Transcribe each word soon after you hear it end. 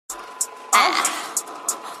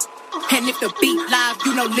And if the beat live,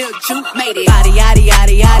 you know Lil Juke made it. Yaddy yaddy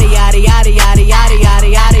yaddy yaddy yaddy yaddy yaddy yaddy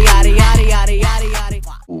yaddy yaddy yaddy yaddy yaddy yaddy yaddy.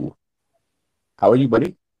 Ooh. How are you,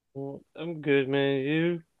 buddy? I'm good, man.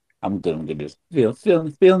 You? I'm good. I'm good. Just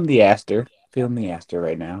feeling the Aster. Feeling the Aster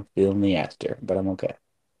right now. Feeling the Aster, but I'm okay.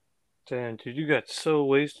 Damn, dude, you got so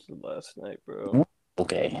wasted last night, bro.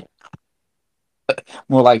 Okay.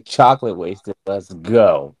 More like chocolate wasted. Let's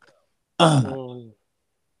go. Mm.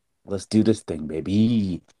 Let's do this thing,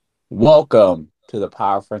 baby. Welcome to the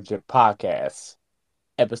Power Friendship Podcast,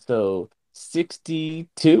 episode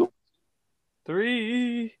 62.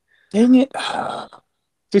 3. Dang it.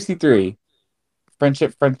 63.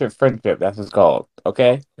 Friendship, friendship, friendship. That's what it's called.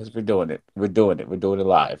 Okay? Because we're doing it. We're doing it. We're doing it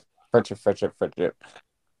live. Friendship, friendship, friendship.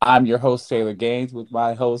 I'm your host, Taylor Gaines, with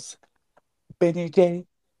my host, Benny J.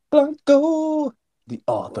 Blanco, the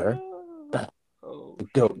author, the, Oh, the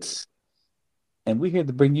shit. goats. And we're here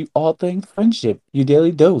to bring you all things friendship, your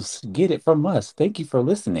daily dose. Get it from us. Thank you for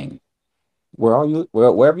listening. Wherever you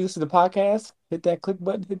listen to podcasts, hit that click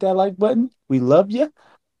button, hit that like button. We love you.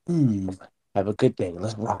 Have a good day.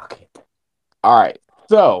 Let's rock it. All right.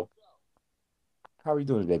 So, how are you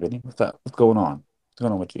doing today, Benny? What's up? What's going on? What's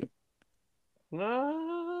going on with you?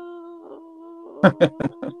 No,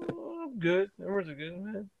 I'm good. Everyone's good,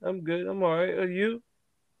 man. I'm good. I'm alright. Are you?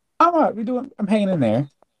 I'm all right. I'm hanging in there.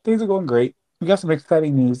 Things are going great. We got some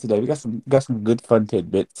exciting news today. We got some good fun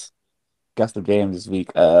tidbits. Got some games this week.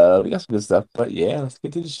 We got some good stuff. But yeah, let's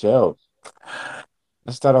get to the show.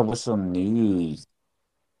 Let's start off with some news.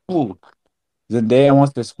 Ooh, Zendaya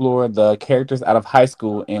wants to explore the characters out of high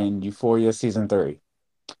school in Euphoria season 3.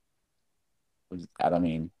 I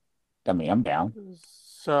mean, I'm down.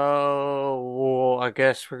 So, I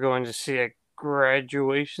guess we're going to see a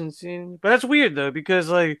graduation scene. But that's weird, though, because,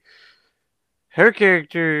 like, her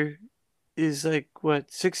character is, like,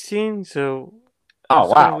 what, 16? So, Oh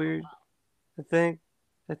that's kind of wow. weird. I think.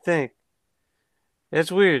 I think.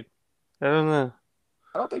 It's weird. I don't know.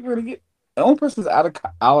 I don't think we're gonna get the only person that's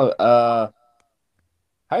out of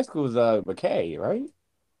high school is McKay, right?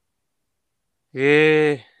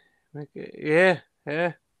 Yeah. Yeah.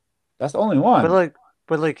 Yeah. That's the only But one. like,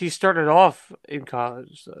 but like, he started off in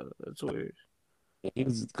college, so that's weird. He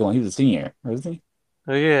was a senior, wasn't he?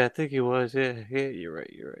 Oh yeah, I think he was. Yeah. Yeah. You're right.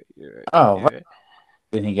 You're right. You're right. Oh You're right. right.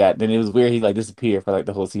 Then it was weird he like disappeared for like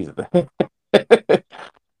the whole season.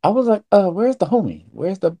 I was like, where's the homie?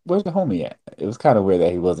 Where's the homie at? It was kind of weird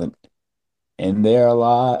that he wasn't in there a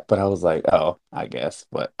lot, but I was like, oh, I guess.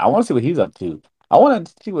 But I want to see what he's up to. I want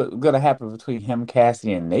to see what's gonna happen between him,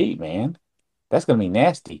 Cassie, and Nate, man. That's gonna be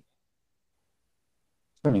nasty.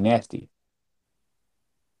 It's gonna be nasty.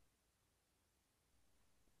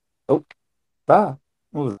 Oh, bye.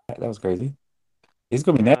 What was that? That was crazy. It's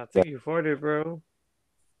gonna be I nasty. think you farted, bro.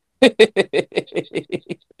 I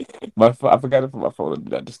forgot to put my phone on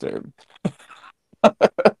Do Not Disturb. I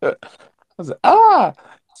was like, ah.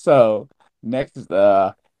 So next is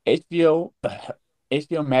HBO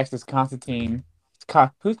HBO Max's Constantine.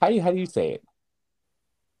 How do you say it?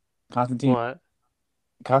 Constantine, What?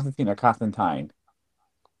 Constantine or Constantine?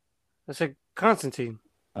 I said Constantine.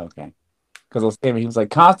 Okay, because I was saying he was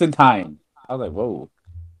like Constantine. I was like, whoa.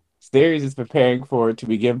 Series is preparing for it to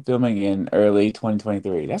begin filming in early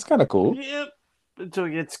 2023. That's kind of cool. Yep. Until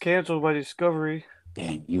it gets canceled by Discovery.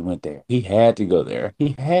 Dang, you went there. He had to go there.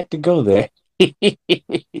 He had to go there.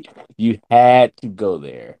 You had to go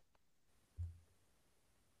there.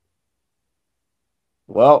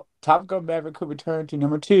 Well, Top Gun Maverick could return to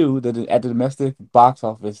number two at the domestic box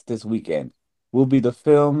office this weekend. Will be the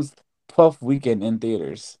film's 12th weekend in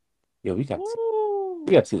theaters. Yo, we Woo.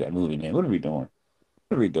 got to see that movie, man. What are we doing?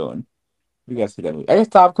 What are we doing? We got to see that movie. I guess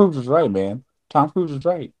Tom Cruise was right, man. Tom Cruise was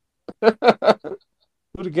right.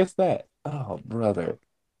 Who'd have guessed that? Oh, brother.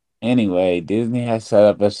 Anyway, Disney has set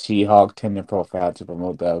up a She-Hulk Tinder profile to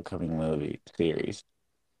promote the upcoming movie series.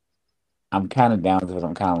 I'm kind of down with it.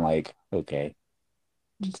 I'm kind of like, okay,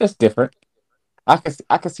 that's different. I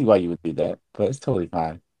can see why you would do that, but it's totally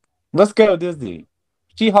fine. Let's go, Disney.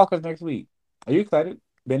 She-Hulk is next week. Are you excited,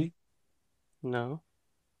 Benny? No.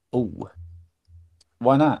 Oh,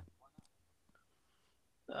 why not?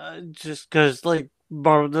 Just because, like,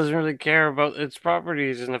 Marvel doesn't really care about its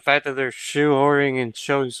properties, and the fact that they're shoehorning and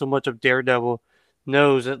showing so much of Daredevil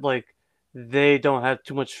knows that, like, they don't have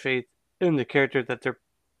too much faith in the character that their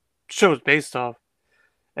show is based off.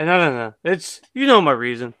 And I don't know. It's, you know, my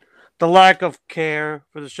reason. The lack of care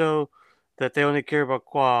for the show, that they only care about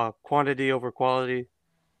quantity over quality.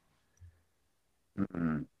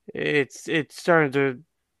 Mm-mm. It's it's starting to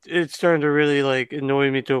really, like, annoy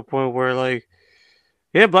me to a point where, like,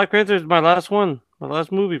 yeah, Black Panther is my last one. The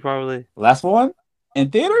last movie probably Last one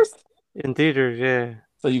in theaters. in theaters. Yeah.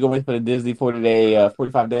 So you gonna wait for the Disney 40-day,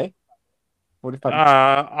 45 day, 45.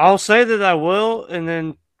 I'll say that I will, and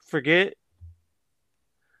then forget.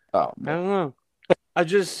 Oh I man, don't know. I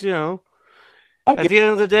just I at get. the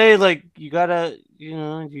end of the day, like you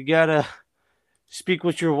gotta speak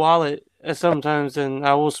with your wallet sometimes, and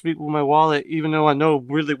I will speak with my wallet, even though I know it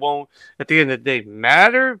really won't at the end of the day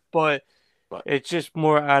matter. But But it's just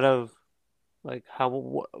more out of like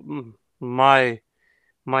my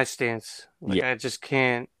my stance. Like yeah, I just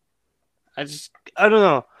can't. I don't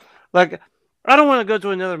know. Like I don't want to go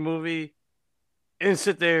to another movie and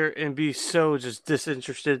sit there and be so just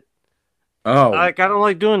disinterested. oh Like I don't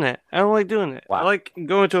like doing that. I don't like doing it. I wow. like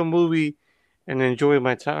going to a movie and enjoying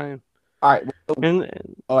my time. All right,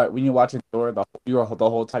 And all right. When you're watching Thor, the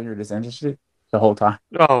whole time you're disinterested. The whole time.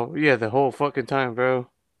 oh yeah, the whole fucking time, bro.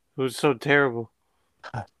 It was so terrible.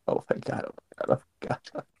 Oh my god. Oh my god. Oh my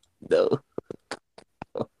god. No.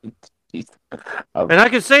 Jeez. Um, And I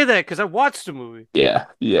can say that because I watched the movie. yeah,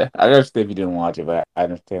 yeah. I understand if you didn't watch it, but I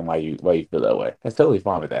understand why you feel that way. That's totally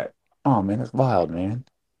fine with that. Oh man, that's wild, man.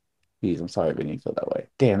 Jeez, I'm sorry, when you feel that way.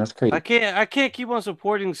 Damn, that's crazy. I can't keep on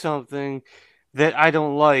supporting something that I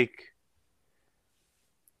don't like.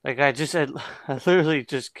 Like I just said, I literally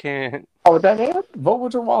just can't. Oh, with that man, vote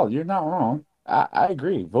with your wallet. You're not wrong. I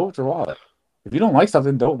agree. Vote with your wallet. If you don't like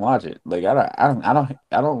something, don't watch it. Like I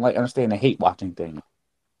don't like understand the hate watching thing.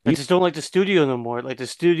 I You, just don't like the studio no more. Like the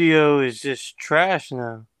studio is just trash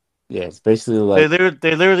now. yeah, it's basically like,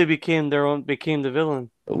 They literally became the villain.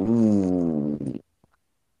 ooh,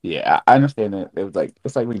 yeah, I understand that. It was like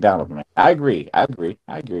it's like McDonald's, man. I agree. I agree.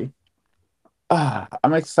 I agree.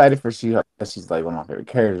 I'm excited for She-Hulk because she's like one of my favorite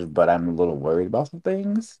characters, but I'm a little worried about some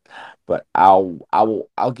things. But I'll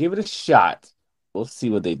give it a shot. We'll see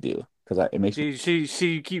what they do because it makes me.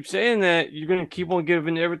 You keep saying that you're gonna keep on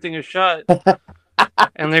giving everything a shot,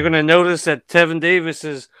 and they're gonna notice that Tevin Davis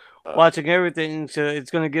is watching everything, so it's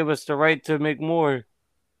gonna give us the right to make more.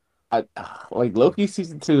 I, like Loki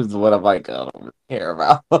season 2 is what I'm like. I don't care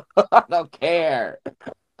about. I don't care.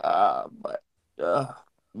 But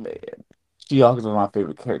man, She-Hulk is one of my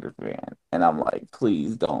favorite characters, man. And I'm like,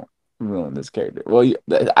 please don't ruin this character. Well,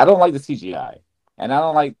 I don't like the CGI, and I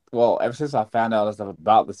don't like. Well, ever since I found out stuff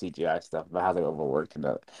about the CGI stuff, about how they overworked and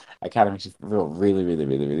that, I kind of makes you feel really, really,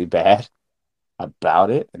 really, really bad about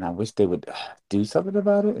it. And I wish they would do something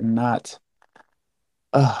about it and not.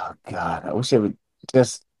 Oh God, I wish they would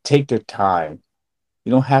just take their time.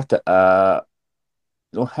 You don't have to.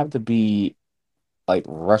 You don't have to be like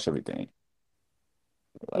rush everything.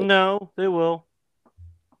 Like No, they will.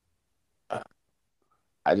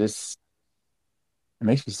 I just it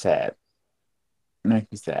makes me sad. It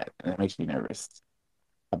makes me sad, and it makes me nervous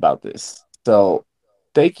about this. So,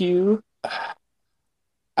 thank you,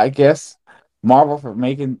 I guess, Marvel, for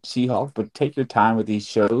making She-Hulk. But take your time with these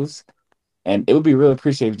shows, and it would be really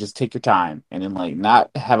appreciated if you just take your time and then like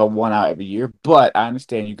not have a one out every year. But I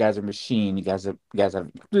understand you guys are machine. You guys have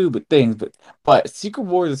stupid things, but Secret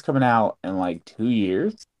Wars is coming out in like 2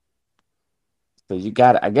 years. So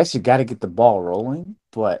I guess you got to get the ball rolling.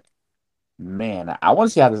 But man, I want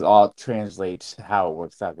to see how this all translates, how it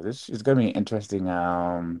works out. 'Cause it's going to be an interesting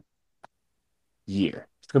year.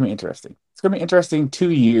 It's going to be interesting. It's going to be interesting 2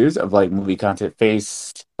 years of like movie content,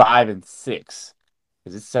 phase 5 and 6.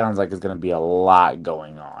 Because it sounds like there's going to be a lot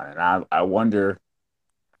going on, and I wonder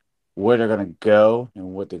where they're going to go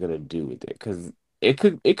and what they're going to do with it. Because it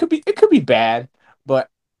could be bad, but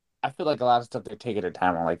I feel like a lot of stuff they're taking their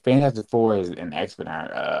time on. Like Fantastic Four and X-Men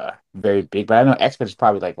are very big, but I know X-Men is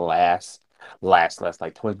probably like last like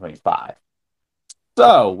 2025.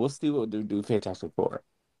 So we'll see what they do Fantastic Four.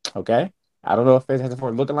 Okay, I don't know what Fantastic Four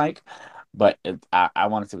is looking like, but I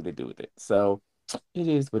want to see what they do with it. So it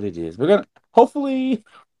is what it is. We're gonna hopefully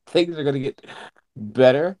things are gonna get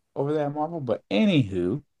better over there at Marvel. But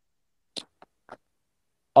anywho,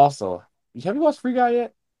 also, have you watched Free Guy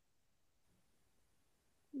yet?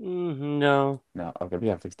 No, No. Okay, we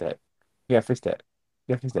gotta fix that. We gotta fix that.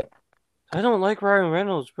 We gotta fix that. I don't like Ryan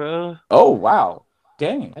Reynolds, bro. Oh wow,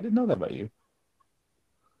 dang! I didn't know that about you.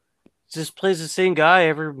 Just plays the same guy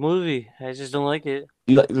every movie. I just don't like it.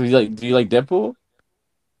 Do you like Deadpool?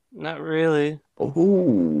 Not really.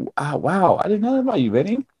 Oh, wow! I didn't know that about you,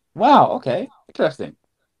 Benny. Wow. Okay, interesting.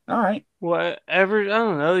 All right. Whatever. I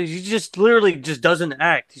don't know. He just literally just doesn't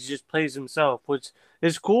act. He just plays himself, which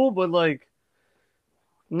is cool. But like,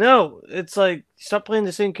 no, it's like stop playing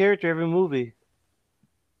the same character every movie.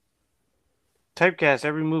 Typecast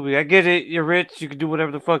every movie. I get it. You're rich. You can do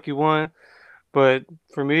whatever the fuck you want. But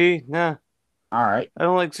for me, nah. All right. I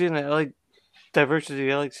don't like seeing that. Like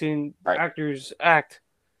diversity. I like seeing All right. actors act.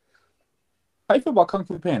 How you feel about Kung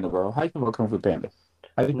Fu Panda, bro? How you feel about Kung Fu Panda?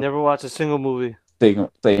 How you feel? Never watched a single movie. Same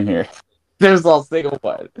here. Never saw a single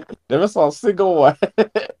one. Never saw a single one.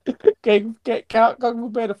 Count Kung Fu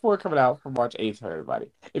Panda 4 coming out for March 8th for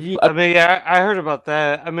everybody. If you, I mean, yeah, I heard about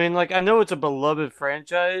that. I mean, like, I know it's a beloved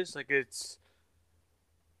franchise. Like, it's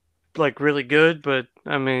like really good, but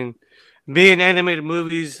I mean, me in animated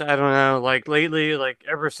movies, I don't know. Like lately, like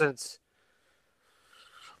ever since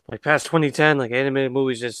like past 2010, like animated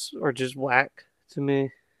movies just are just whack to me.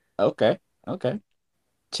 okay, okay.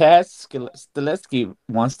 Chad Stileski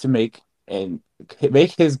wants to make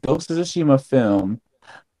his Ghost of Tsushima film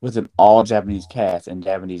with an all Japanese cast and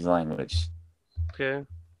Japanese language. Okay,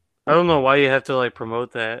 I don't know why you have to like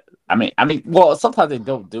promote that. Well, sometimes they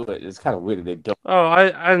don't do it. It's kind of weird that they don't. Oh,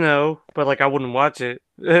 I know, but like I wouldn't watch it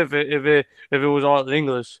if it was all in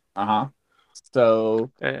English. Uh-huh.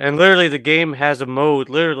 So, And literally, the game has a mode.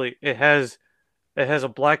 Literally, it has a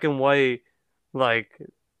black and white like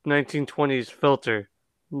 1920s filter,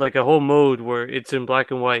 like a whole mode where it's in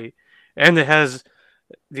black and white, and it has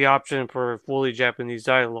the option for fully Japanese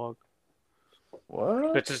dialogue.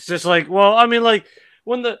 what? It's just like, well, I mean, like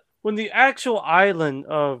when the actual island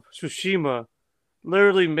of Tsushima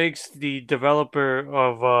literally makes the developer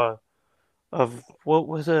of what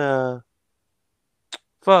was it,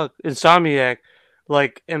 fuck, Insomniac,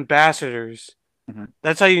 like ambassadors. Mhm.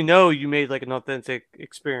 That's how you know you made like an authentic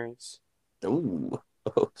experience. Ooh,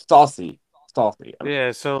 saucy, saucy.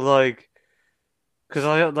 Yeah, so like, because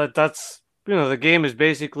I like that's the game is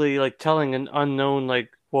basically like telling an unknown, like,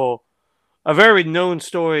 well, a very known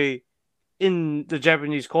story in the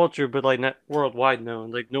Japanese culture, but like not worldwide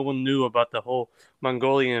known. Like no one knew about the whole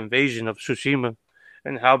Mongolian invasion of Tsushima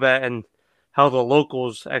and how the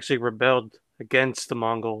locals actually rebelled against the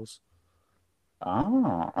Mongols.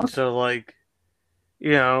 Oh, okay. So like,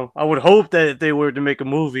 I would hope that if they were to make a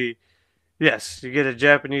movie, yes, you get a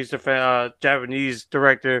Japanese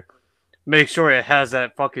director, make sure it has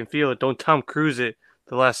that fucking feel. Don't Tom Cruise it,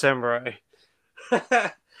 The Last Samurai.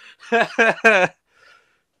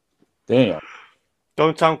 Damn.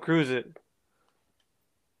 Don't Tom Cruise it.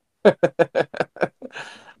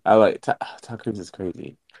 I like Tom Cruise is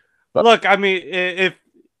crazy. But Look, I mean,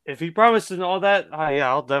 if he promised and all that, yeah,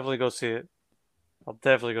 I'll definitely go see it. I'll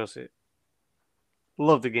definitely go see it.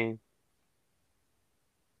 Love the game.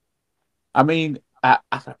 I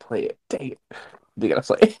gotta play it. Dang it. They gotta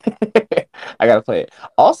play it. I gotta play it.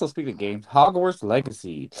 Also, speaking of games, Hogwarts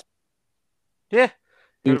Legacy. Yeah, heard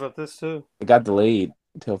Dude, about this too. it got delayed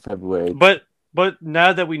until February. But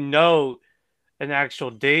now that we know an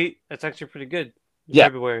actual date, that's actually pretty good. Yeah,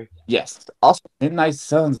 February. yes. Also, Midnight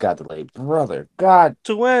Suns got delayed. Brother, God.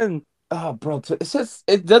 To when? Oh, bro. It's just,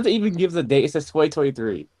 it doesn't even give the date. It says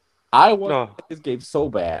 2023. I want No, this game so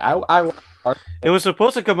bad. I want it was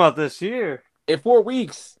supposed to come out this year. in 4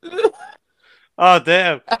 weeks. Oh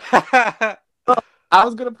damn. I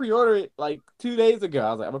was gonna pre-order it like 2 days ago.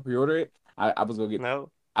 I was like, I'm gonna pre-order it. I was gonna get. No.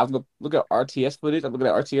 I was gonna look at RTS footage. I'm looking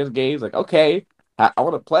at RTS games. Like, okay, I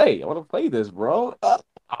want to play. I want to play this, bro.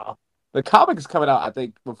 The comic is coming out, I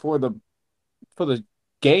think, before the for the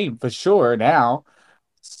game for sure now.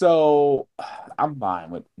 So I'm fine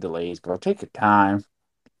with delays, bro. Take your time.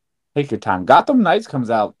 Take your time. Gotham Knights comes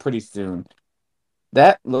out pretty soon.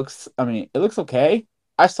 That looks. I mean, it looks okay.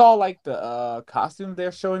 I saw like the costumes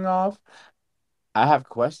they're showing off. I have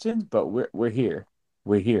questions, but we're here.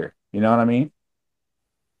 We're here. You know what I mean?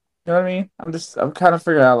 You know what I mean? I'm kind of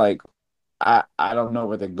figuring out like I don't know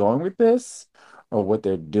where they're going with this or what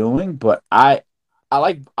they're doing, but I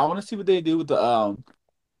want to see what they do with the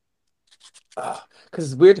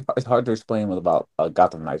because it's weird. It's hard to explain what about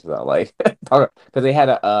Gotham Knights without like because they had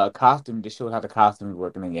a costume. They showed how the costumes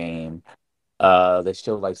work in the game. They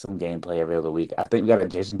showed like some gameplay every other week. I think we got a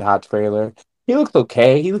Jason Todd trailer. He looks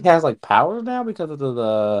okay. He has like powers now because of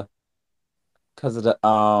the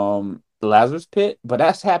Lazarus Pit, but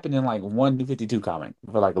that's happened in like one New 52 comic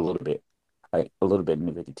for like a little bit. Like a little bit in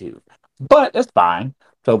New 52. But that's fine.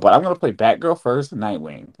 So but I'm gonna play Batgirl first and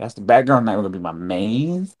Nightwing. That's the Batgirl and Nightwing gonna be my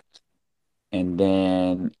mains. And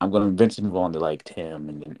then I'm gonna eventually move on to like Tim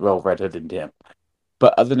and then Red Hood and Tim.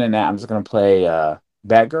 But other than that, I'm just gonna play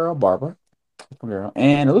Batgirl, Barbara, girl.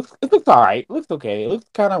 And it looks all right. It looks okay. It looks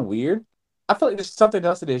kind of weird. I feel like there's something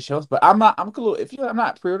else that it shows, but I'm a little if you I'm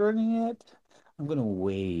not pre-ordering it, I'm gonna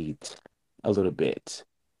wait a little bit.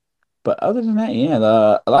 But other than that, yeah,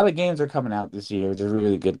 a lot of games are coming out this year. They're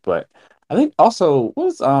really good. But I think also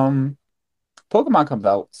what's Pokemon comes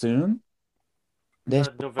out soon. There's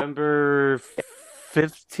November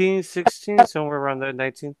 15th, 16th, somewhere around there,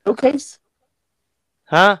 19th. showcase.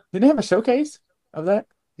 Huh? Didn't they have a showcase of that?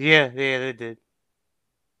 Yeah, yeah, they did.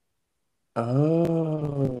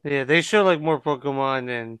 Oh, Yeah, they show like more Pokemon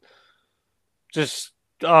and just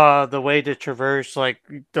the way to traverse. Like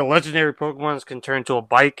the legendary Pokemons can turn to a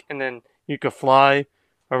bike and then you can fly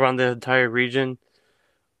around the entire region.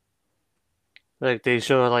 Like they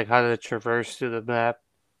show like how to traverse through the map.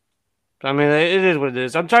 I mean, it is what it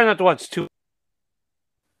is. I'm trying not to watch too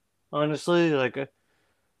honestly, like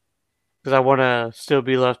because I want to still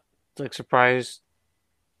be left like surprised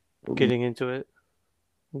getting into it.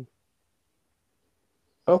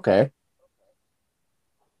 okay.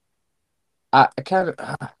 I kind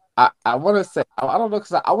of I want to say I don't know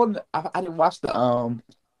because I didn't watch the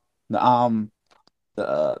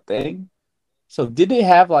thing. So did they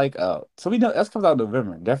have like so we know that's comes out in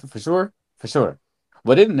November, definitely for sure.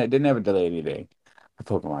 But didn't ever delay anything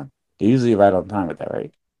for Pokemon. They usually right on time with that,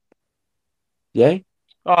 right? Yay?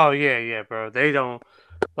 Oh yeah, yeah, bro. They don't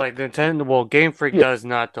like Nintendo. Well, Game Freak Yeah. does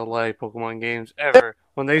not delay Pokemon games ever.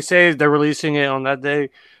 When they say they're releasing it on that day,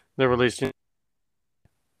 they're releasing.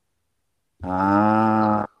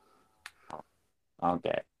 Ah,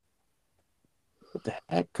 okay. What the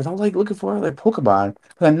heck? Because I'm like looking for like Pokemon.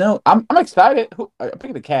 'Cause I know I'm excited. I'm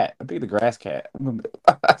picking the cat. I'm picking the grass cat.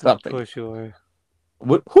 That's what I'm Of picking. course you are.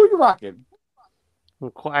 Who are you rocking?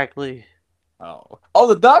 Quackly, Oh,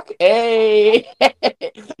 the duck. Hey,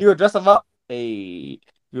 you gonna dress him up? Hey, you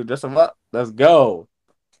gonna dress him up? Let's go.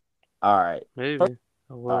 All right. First, maybe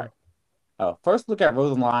I all right. will. First look at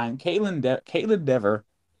Rosaline. Caitlin Dever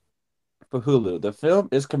for Hulu. The film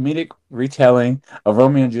is comedic retelling of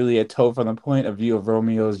Romeo and Juliet told from the point of view of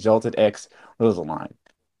Romeo's jilted ex, Rosaline.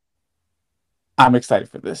 I'm excited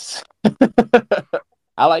for this.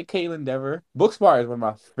 I like Caitlin Dever. Booksmart is one of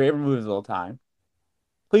my favorite movies of all time.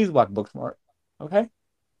 Please watch Booksmart. Okay?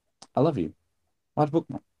 I love you. Watch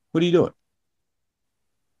Booksmart. What are you doing?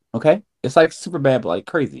 Okay? It's like super bad, but like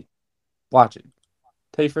crazy. Watch it.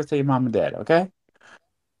 Tell your mom and dad, okay?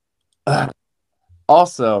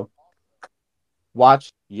 Also,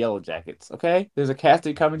 watch Yellow Jackets, okay? There's a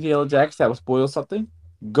casting coming to Yellow Jackets that will spoil something.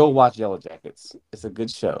 Go watch Yellow Jackets. It's a good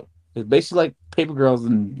show. It's basically like Paper Girls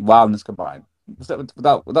and Wildness combined.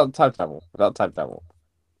 Without time travel. Without time travel.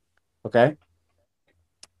 Okay?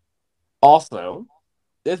 Also,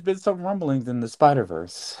 there's been some rumblings in the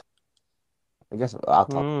Spider-Verse. I guess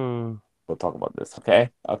Hmm. we'll talk about this, okay?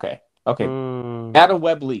 Okay. Hmm. Madam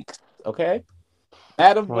Web leaks, okay?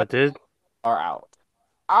 Madam Web What did? are out.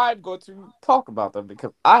 I'm going to talk about them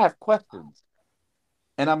because I have questions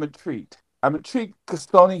and I'm intrigued. I'm intrigued because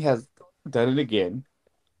Sony has done it again,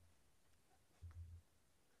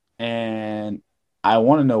 and I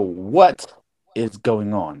want to know what is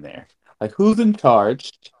going on there. Like who's in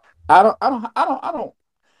charge? I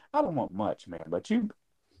don't want much, man. But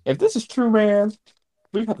if this is true, man,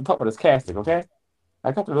 we have to talk about this casting, okay?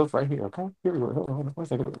 I got the notes right here, okay? Here we go. Hold on 1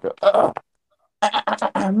 second. Here we go.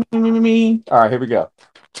 Me. All right, here we go.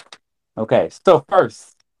 Okay, so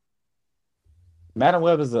first, Madam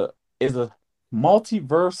Web is a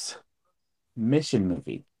multiverse mission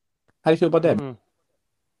movie. How do you feel about that? Hmm.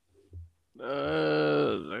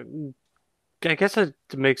 Uh, I guess it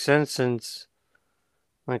makes sense since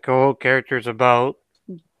like her whole character is about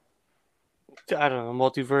I don't know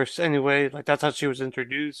multiverse anyway. Like that's how she was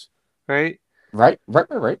introduced, right? Right.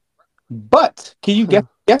 But can you Hmm.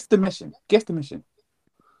 guess the mission? Guess the mission.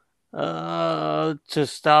 To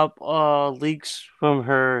stop leaks from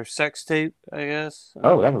her sex tape, I guess. I Oh,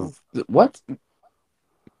 don't that know. was what?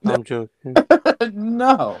 I'm joking.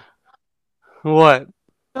 No. What?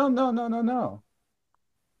 No.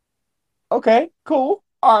 Okay, cool.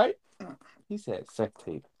 All right. He said sex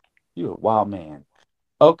tape. You a wild man.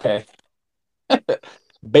 Okay.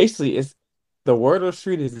 Basically, it's the word on the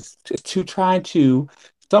street is to trying to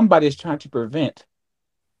somebody is trying to prevent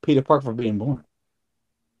Peter Parker from being born.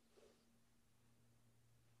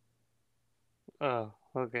 Oh,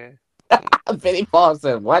 okay. Benny Paul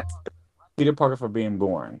said, "What? Peter Parker from being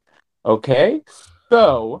born?" Okay,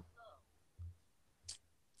 so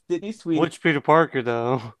Sydney Sweeney, Which Peter Parker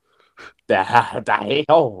though?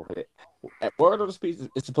 oh, word on the street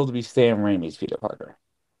is supposed to be Sam Raimi's Peter Parker.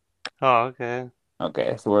 Oh, okay. Okay,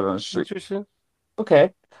 that's the word on the street. Interesting.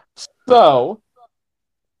 Okay, so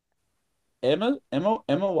Emma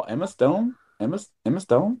Stone, Emma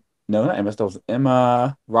Stone. No, not Emma Stone.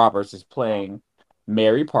 Emma Roberts is playing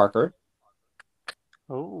Mary Parker.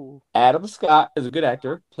 Oh, Adam Scott is a good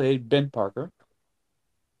actor, played Ben Parker.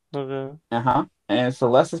 okay. Uh-huh. And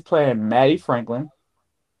Celeste is playing Maddie Franklin.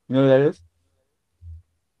 You know who that is?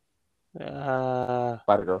 Uh,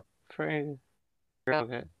 Spider Girl. Frank.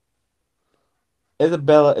 Okay.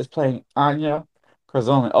 Isabella is playing Anya.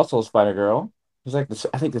 Corazon, also Spider Girl. It's like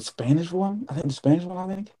I think the Spanish one. I think the Spanish one. I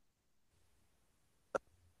think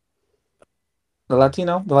the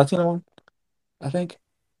Latino one. I think.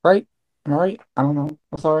 Right? Am I right? I don't know.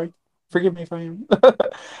 I'm sorry. Forgive me if I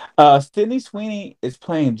am. Sydney Sweeney is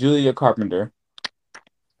playing Julia Carpenter,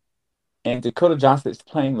 and Dakota Johnson is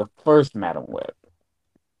playing the first Madam Web.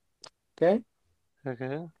 Okay,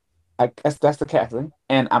 Okay. I guess that's the casting,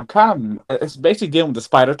 and I'm kind of it's basically dealing with the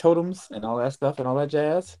spider totems and all that stuff and all that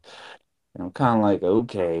jazz. And I'm kind of like,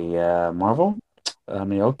 okay, Marvel. I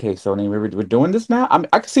mean, okay, Sony, we're doing this now. I mean,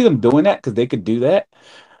 I can see them doing that because they could do that.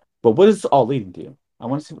 But what is this all leading to? I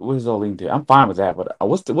want to see what is all leading to. I'm fine with that, but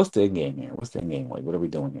what's the end game here? What's the end game? Like, what are we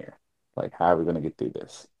doing here? Like, how are we gonna get through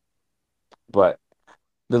this? But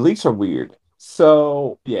the leaks are weird.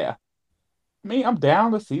 So yeah, I mean, I'm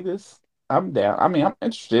down to see this. I'm down. I mean, I'm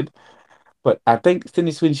interested, but I think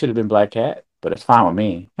Sydney Sweeney should have been Black Cat, but it's fine with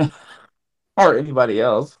me or anybody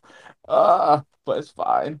else. But it's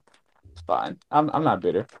fine. It's fine. I'm not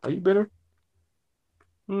bitter. Are you bitter?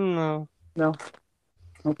 No. No.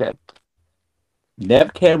 Okay.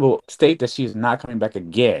 Nev Campbell states that she's not coming back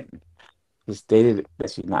again. She stated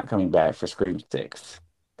that she's not coming back for Scream 6.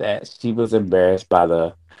 That she was embarrassed by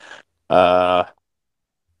the uh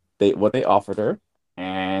what they offered her,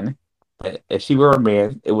 and that if she were a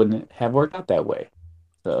man, it wouldn't have worked out that way.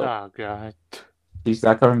 So Oh God. she's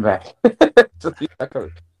not coming back. So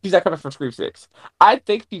she's not coming for Scream 6. I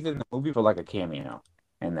think she's in the movie for like a cameo,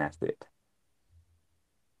 and that's it.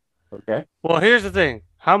 Okay. Well, here's the thing.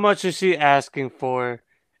 How much is she asking for,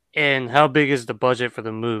 and how big is the budget for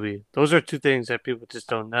the movie? Those are two things that people just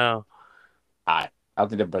don't know. High. I don't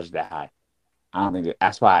think the budget's that high. I don't think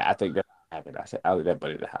that's why I think that happened. I said I don't think that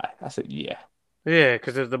budget's that high. I said yeah. Yeah,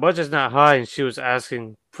 because if the budget's not high and she was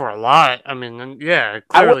asking for a lot, I mean, then, yeah,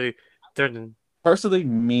 I would clearly they're. The- personally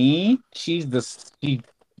me. She's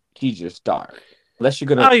your star. Unless you're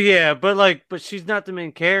gonna Oh yeah, but she's not the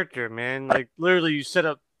main character, man. right, Like literally, you set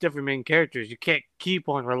up different main characters. You can't keep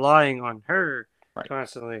on relying on her right.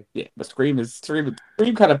 constantly. Yeah, but Scream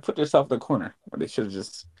kind of put herself in the corner. Where they should have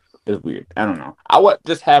just it was weird. I don't know. I would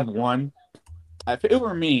just have one. If it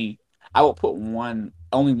were me, I would put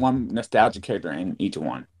only one nostalgia character in each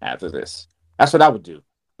one after this. That's what I would do.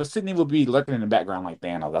 But Sydney would be lurking in the background like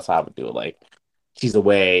Thanos. That's how I would do it. Like she's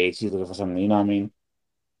away, she's looking for something. You know what I mean?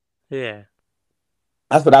 Yeah.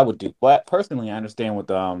 That's what I would do. But personally, I understand what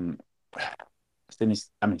Sydney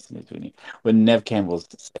Sweeney, what Nev Campbell's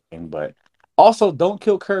saying. But also, don't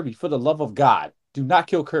kill Kirby for the love of God. Do not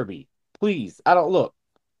kill Kirby, please. I don't look.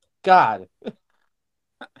 God,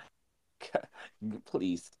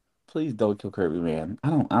 please, please don't kill Kirby, man. I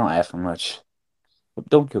don't ask for much. But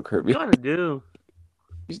don't kill You Kirby. kind of do.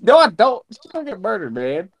 No, I don't. She's gonna get murdered,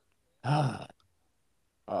 man. Oh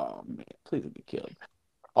man, please don't get killed.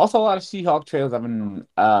 Also, a lot of She-Hulk trailers I've been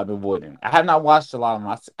avoiding. I have not watched a lot of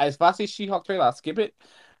them. If I see She-Hulk trailer, I'll skip it.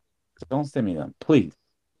 So don't send me them, please.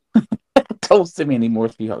 Don't send me any more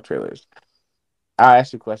She-Hulk trailers. I'll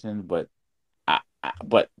ask you questions, but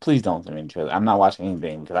please don't send me any trailers. I'm not watching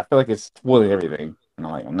anything because I feel like it's spoiling everything. And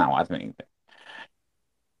I'm not watching anything.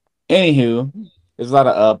 Anywho, there's a lot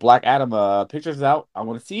of Black Adam pictures out. I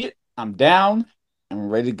want to see it. I'm down. I'm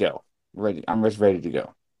ready to go. Ready. I'm just ready to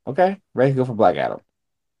go. Okay, ready to go for Black Adam.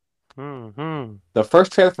 Hmm. The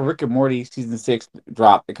first trailer for Rick and Morty season 6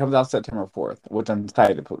 dropped. It comes out September 4th, which I'm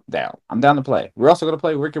excited to put down. I'm down to play. We're also going to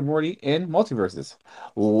play Rick and Morty in Multiverses.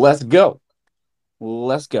 Let's go.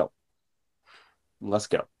 Let's go. Let's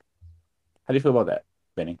go. How do you feel about that,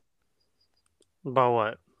 Benny? About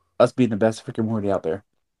what? Us being the best Rick and Morty out there.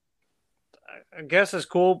 I guess it's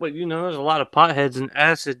cool, but there's a lot of potheads and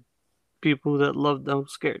acid people that love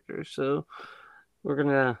those characters. So we're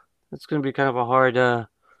gonna. It's gonna be kind of a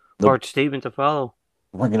Look, hard statement to follow.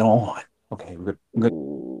 bring it on. Okay, we're good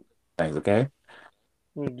Ooh. things, okay?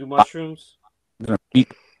 We do I'm mushrooms. going to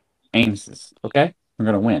beat anuses, okay? We're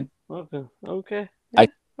going to win. Okay. Okay. I Yeah.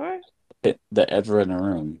 All right. hit the Ezra in the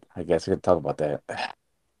room. I guess we could talk about that.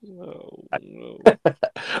 No. No.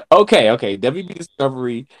 Okay. WB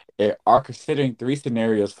Discovery are considering 3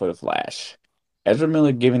 scenarios for the Flash. Ezra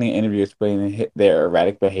Miller giving an interview explaining their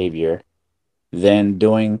erratic behavior, then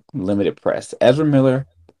doing limited press. Ezra Miller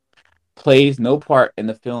plays no part in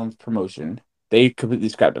the film's promotion. They completely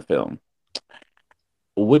scrapped the film.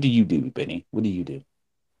 What do you do, Benny? What do you do?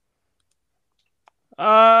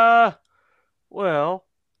 Uh. Well,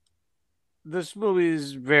 this movie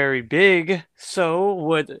is very big, so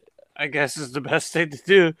what I guess is the best thing to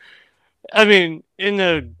do. I mean, in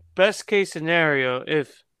the best case scenario,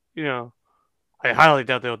 if I highly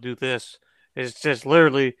doubt they'll do this. Is just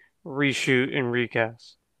literally reshoot and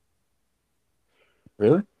recast.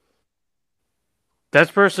 Really? That's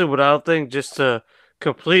personally what I would think, just to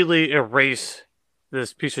completely erase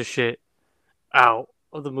this piece of shit out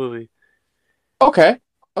of the movie. Okay.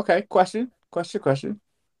 Okay. Question.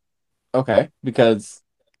 Okay. Because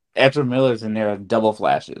Ezra Miller's in there as double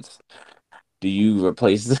flashes. Do you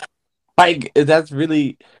replace like that's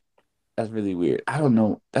really weird. I don't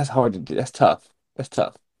know. That's hard to do. That's tough. That's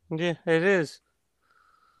tough. Yeah, it is.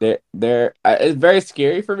 It's very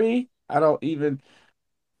scary for me. I don't even.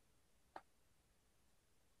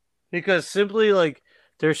 Because simply, like,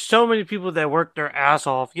 there's so many people that work their ass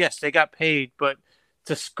off. Yes, they got paid, but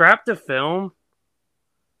to scrap the film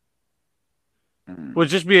Mm, would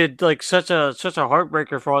just be like such a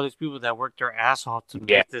heartbreaker for all these people that worked their ass off to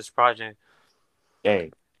yeah. make this project.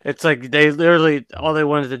 Hey. It's like they literally all they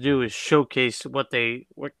wanted to do is showcase what they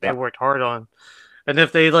Yeah. worked hard on, and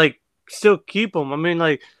if they like still keep them, I mean,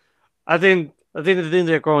 like I think the thing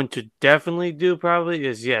they're going to definitely do probably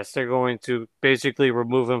is, yes, they're going to basically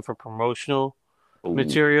remove him from promotional Ooh.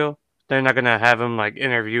 material. They're not gonna have him like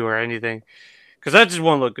interview or anything because that just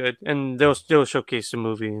won't look good, and they'll still showcase the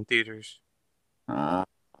movie in theaters. Uh,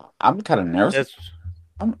 I'm kind of nervous.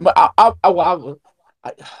 That's But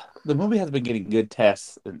I, the movie has been getting good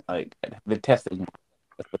tests and like been testing.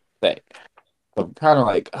 That's what they say. So I'm kind of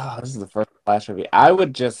like, oh, this is the first Flash movie. I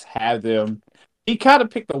would just have them. He kind of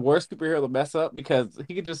picked the worst superhero to mess up because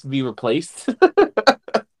he could just be replaced.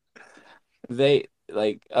 they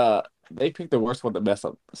they picked the worst one to mess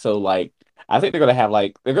up. So like I think they're gonna have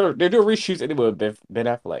like they're doing reshoots anyway with Ben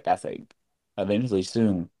Affleck. I think eventually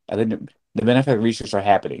soon. I think the Ben Affleck reshoots are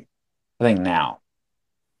happening. I think now.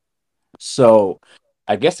 So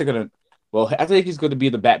I guess they're gonna. Well, I think he's going to be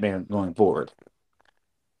the Batman going forward.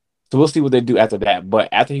 So we'll see what they do after that. But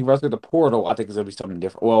after he runs through the portal, I think it's gonna be something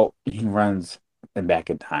different. Well, he runs and back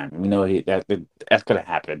in time. We know that's gonna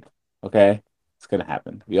happen. Okay, it's gonna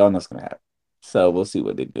happen. We all know it's gonna happen. So we'll see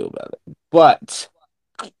what they do about it. But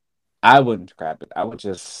I wouldn't scrap it. I would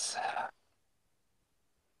just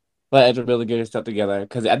let Ezra Miller get his stuff together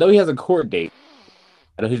because I know he has a court date.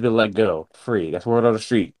 I know he's been let go free. That's word on the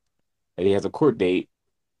street. And he has a court date.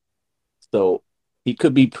 So he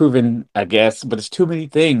could be proven, I guess, but it's too many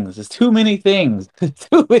things. It's too many things. It's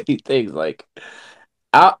too many things. Like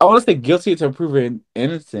I want to say guilty until proven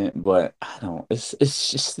innocent, but I don't. It's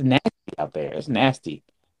just nasty out there. It's nasty.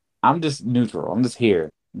 I'm just neutral. I'm just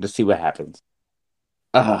here to see what happens.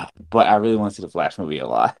 But I really want to see the Flash movie a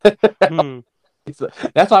lot. hmm.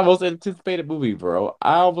 That's my most anticipated movie, bro.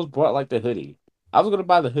 I almost bought like the hoodie. I was gonna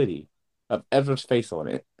buy the hoodie of Ezra's face on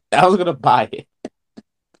it. I was gonna buy it.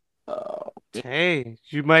 Oh, Hey,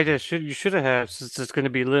 you should have, since it's going to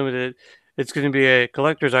be limited. It's going to be a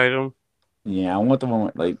collector's item. yeah, I want the one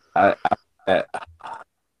with, like I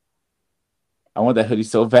want that hoodie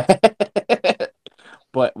so bad.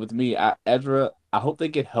 But with me, Ezra, I hope they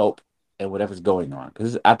get help in whatever's going on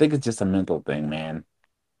because I think it's just a mental thing, man.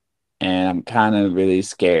 And I'm kind of really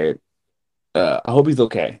scared. I hope he's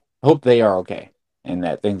okay. I hope they are okay and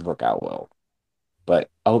that things work out well. But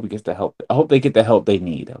I hope he gets the help. I hope they get the help they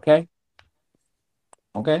need. Okay.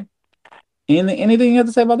 Okay. Anything you have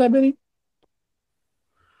to say about that, Benny?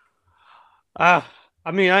 Ah,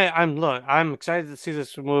 I mean, I'm excited to see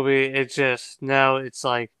this movie. It's just now it's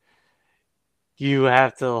like you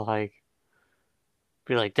have to like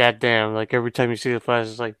be like that damn. Like every time you see the Flash,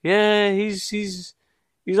 it's like, yeah, he's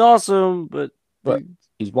awesome, but But the,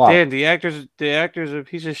 he's wild. damn, the actor's a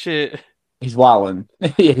piece of shit. He's wilding.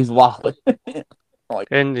 Yeah, he's wilding. Like,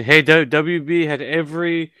 And hey, WB had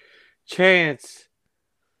every chance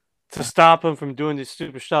to stop him from doing this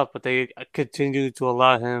stupid stuff, but they continue to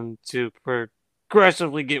allow him to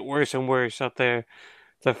progressively get worse and worse out there.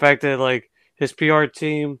 The fact that like his PR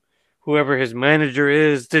team, whoever his manager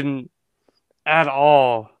is, didn't at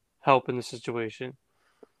all help in the situation.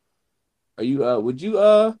 are you? Would you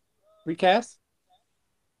recast?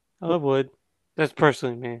 I would. That's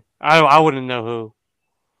personally me. I wouldn't know who.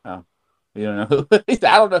 Oh, you don't know who?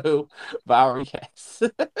 I don't know who, but I'll recast.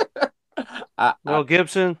 I Mel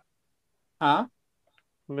Gibson. huh?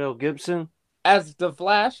 Mel Gibson. As the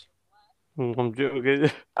Flash, I'm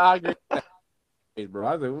joking. I agree. Hey, bro,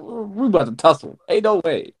 I said we about to tussle. Ain't no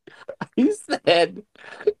way. He said,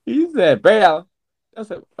 bam. I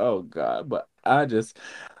said, oh God, but I just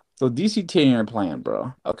so DC 10-year plan,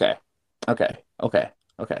 bro. Okay, okay.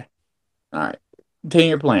 All right,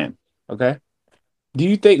 10-year plan. Okay. Do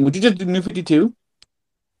you think would you just do New 52?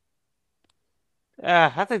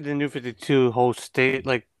 I think the New 52 whole state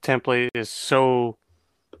like template is so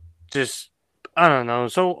just I don't know,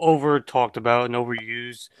 so over talked about and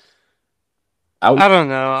overused. I I don't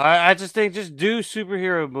know. I just think just do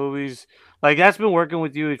superhero movies. Like that's been working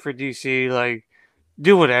with you for DC. Like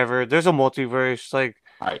do whatever. There's a multiverse. Like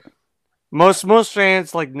right, most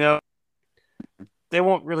fans like no, they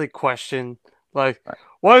won't really question like right.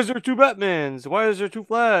 why is there two Batmans? Why is there two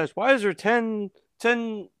Flash? Why is there 10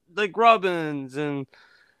 like Robins? And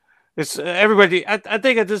it's everybody. I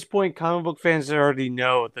think at this point, comic book fans already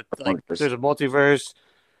know that like there's a multiverse.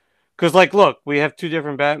 Because like, look, we have two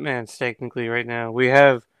different Batmans technically right now. We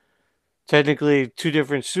have technically two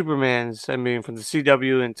different Supermans. I mean, from the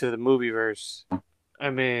CW into the movieverse. I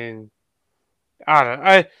mean, I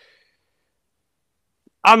don't.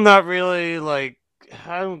 I'm not really like.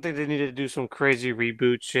 I don't think they need to do some crazy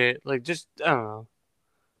reboot shit. Like, just I don't know.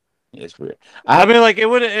 It's weird. I I mean, like it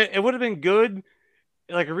would have been good.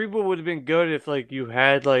 Like a reboot would have been good if like you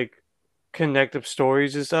had like connective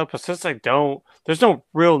stories and stuff. But since I don't, there's no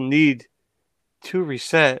real need to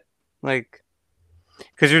reset. Like,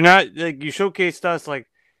 because you're not like you showcased us like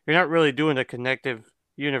you're not really doing a connective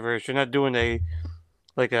universe. You're not doing a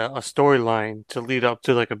storyline to lead up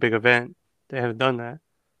to like a big event. They haven't done that.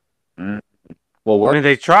 mm, well, I work. mean,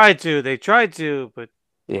 they tried to, but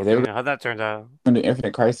Yeah, they were how that turned out. going to do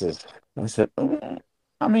Infinite Crisis. I said,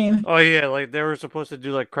 I mean, Oh yeah, like they were supposed to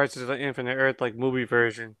do like Crisis on Infinite Earth like movie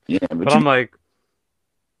version, yeah, but but I'm like,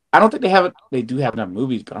 I don't think they have it. They do have enough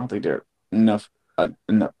movies, but I don't think they're enough.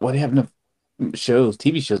 Enough. Well, they have enough shows,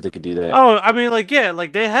 TV shows that could do that. oh, I mean, like yeah,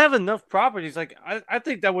 like they have enough properties. Like I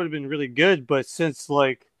think that would have been really good, but since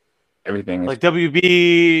Everything is. like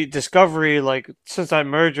WB Discovery, like since that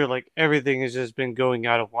merger, like everything has just been going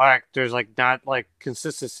out of whack. There's like not like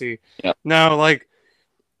consistency. Yep. Now, like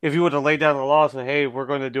if you would have laid down the law and said, "Hey, we're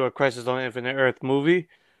going to do a Crisis on Infinite Earth movie,"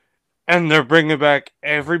 and they're bringing back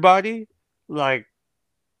everybody, like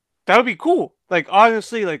that would be cool. Like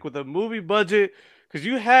honestly, like with a movie budget, because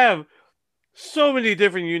you have so many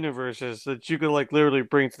different universes that you could like literally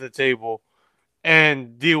bring to the table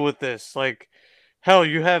and deal with this. Like hell,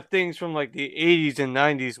 you have things from like the 80s and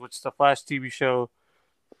 90s, which the Flash TV show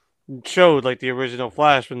showed, like the original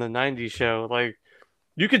Flash from the 90s show. Like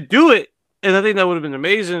you could do it, and I think that would have been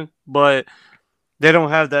amazing, but they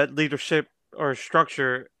don't have that leadership or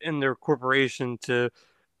structure in their corporation to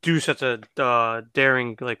do such a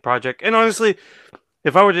daring like project. And honestly,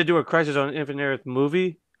 if I were to do a Crisis on Infinite Earth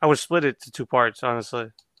movie, I would split it to two parts. Honestly,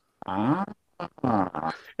 Ah,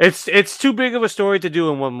 it's too big of a story to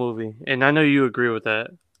do in one movie, and I know you agree with that.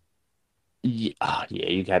 yeah, yeah,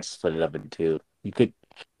 you got to split it up in two. You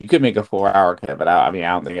could make a 4 hour cut, but I mean,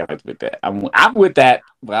 I don't think I'm with that. I'm with that,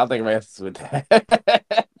 but I don't think my ass is with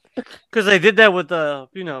that. Because they did that with the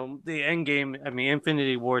Endgame. I mean,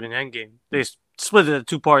 Infinity War and Endgame. They split it into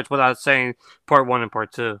two parts without saying part one and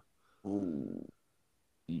part two. Ooh,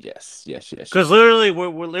 yes, yes, yes, yes. Because literally,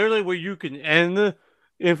 we're literally where you can end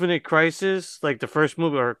Infinite Crisis, like the first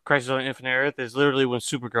movie or Crisis on Infinite Earth, is literally when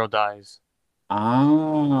Supergirl dies,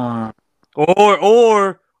 Ah,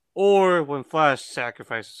 or when Flash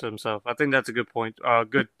sacrifices himself. I think that's a good point.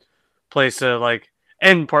 Good place to like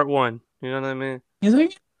end part one. You know what I mean? you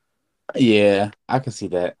think? Yeah, I can see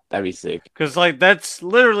that. That'd be sick. Because like that's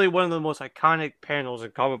literally one of the most iconic panels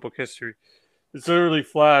in comic book history. It's literally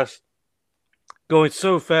Flash going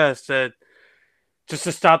so fast that just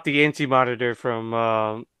to stop the anti-monitor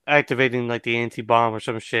from activating like the anti-bomb or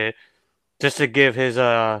some shit, just to give his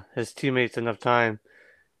teammates enough time,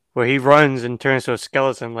 where he runs and turns to a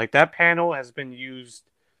skeleton. Like that panel has been used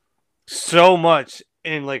so much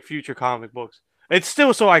in like future comic books. It's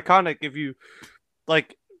still so iconic if you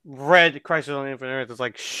like read Crisis on Infinite Earth. It's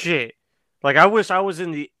like shit. Like I wish I was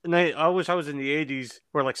in the 80s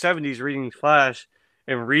or like 70s reading Flash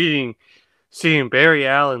and seeing Barry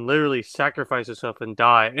Allen literally sacrifice himself and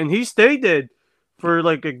die, and he stayed dead for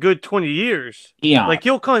like a good 20 years. Eon.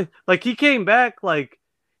 Like he came back like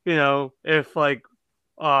if like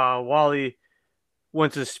Wally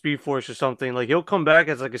went to Speed Force or something, like he'll come back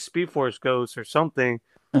as like a Speed Force ghost or something,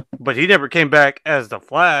 but he never came back as the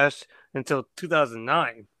Flash until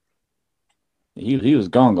 2009. He was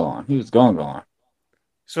gone. He was gone.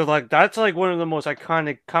 So like that's like one of the most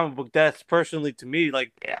iconic comic book deaths personally to me,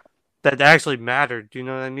 like Yeah. that actually mattered. Do you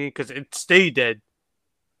know what I mean? Because it stayed dead.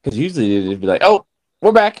 Because usually it'd be like, oh,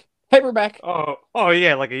 we're back. Hey, we're back. Oh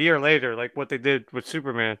yeah, like a year later, like what they did with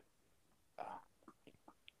Superman.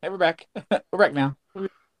 Hey, we're back. We're back now. I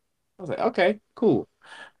was like, okay, cool.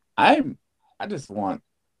 I'm. I just want.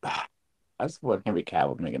 I just want Henry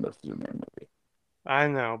Cavill to make another Superman movie. I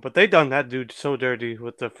know, but they done that dude so dirty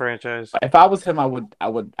with the franchise. If I was him, I would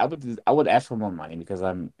ask for more money because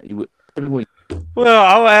I'm. You would. Well,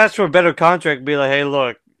 I would ask for a better contract. And be like, hey,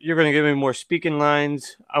 look, you're gonna give me more speaking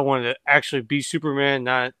lines. I want to actually be Superman,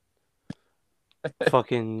 not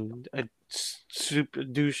fucking a super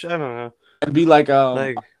douche. I don't know. And be like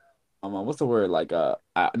Like, what's the word? Like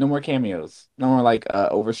no more cameos. No more like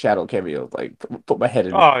overshadowed cameos. Like put my head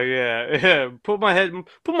in oh yeah, yeah. Put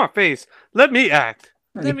my face. Let me act.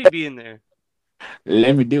 Let me it. be in there.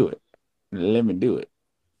 Let me do it. Let me do it.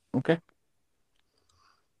 Okay.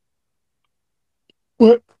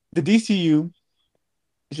 What? The DCU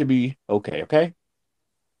should be okay, okay?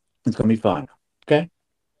 It's gonna be fun. Okay?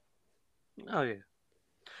 Oh yeah.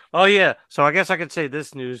 Oh yeah. So I guess I could say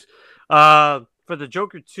this news. For the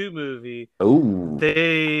Joker 2 movie, Oh,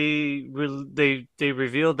 they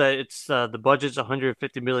revealed that it's the budget's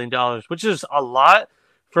 $150 million, which is a lot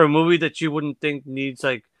for a movie that you wouldn't think needs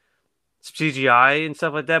like CGI and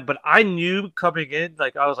stuff like that. But I knew coming in,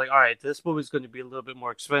 like I was like, all right, this movie's going to be a little bit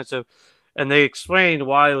more expensive, and they explained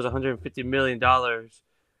why it was $150 million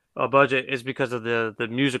a budget is because of the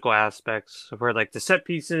musical aspects, where like the set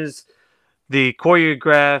pieces, the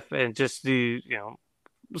choreograph, and just the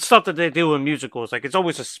stuff that they do in musicals. Like it's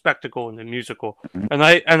always a spectacle in the musical. And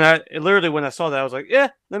I literally when I saw that I was like, yeah,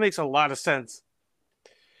 that makes a lot of sense.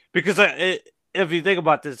 Because if you think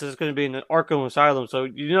about this, it's going to be in an Arkham Asylum, so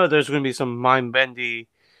there's going to be some mind bendy,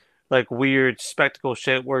 like weird spectacle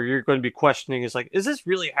shit where you're going to be questioning. Is like, is this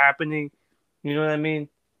really happening? You know what I mean?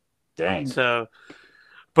 dang. So,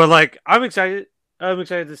 but like, I'm excited. I'm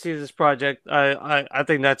excited to see this project. I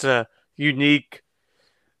think that's a unique,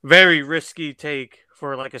 very risky take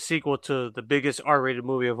for like a sequel to the biggest R-rated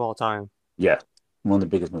movie of all time. Yeah. One of the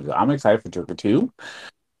biggest movies. I'm excited for Joker 2.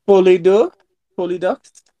 Fully do. Fully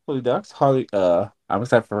ducks. Fully ducks. Harley I'm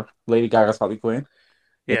excited for Lady Gaga's Harley Quinn.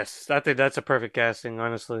 Yes, I think that's a perfect casting,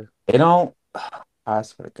 honestly. They don't I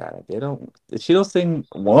swear to God, they don't if she don't sing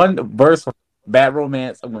one verse of Bad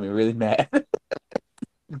Romance, I'm gonna be really mad.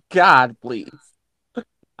 God, please.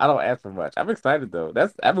 I don't ask for much. I'm excited though.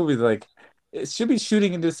 That movie's like it should be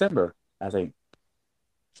shooting in December, I think.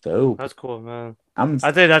 So That's cool, man. I'm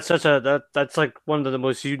I think that's that's like one of the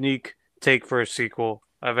most unique take for a sequel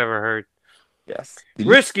I've ever heard. yes.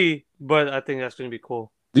 Risky, but I think that's going to be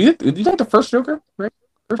cool. Do you like the first Joker? Right?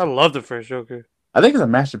 I love the first Joker. I think it's a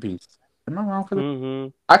masterpiece. Am I wrong for that? Hmm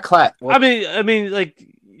I clap. Well, I mean, like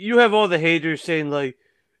you have all the haters saying like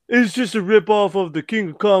it's just a rip off of the King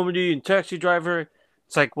of Comedy and Taxi Driver.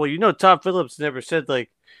 It's like, well, Todd Phillips never said like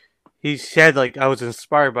he said like I was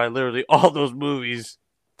inspired by literally all those movies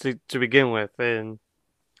to begin with, and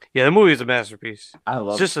yeah, the movie is a masterpiece. I It's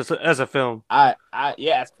love. just as a film. Yeah,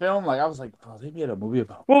 it's film. Like I was like, bro, they made a movie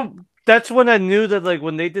about. Well, that's when I knew that like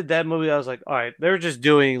when they did that movie, I was like, all right, they're just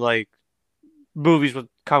doing like movies with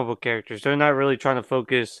comic book characters. They're not really trying to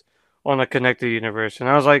focus on a connected universe. And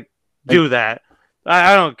I was like, Like, do that.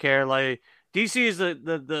 I don't care. Like DC is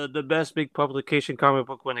the best big publication comic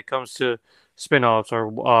book when it comes to spin-offs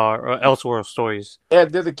or Elseworld stories. yeah,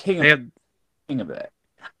 they're the They have king of that.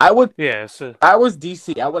 I would. yeah, so I was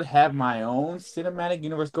DC. I would have my own cinematic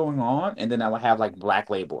universe going on, and then I would have like Black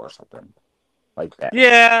Label or something like that.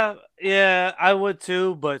 yeah, I would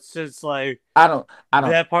too, but since like I don't. I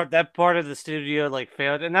don't. that part of the studio like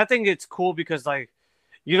failed, and I think it's cool because like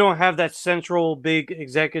you don't have that central big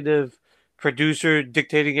executive producer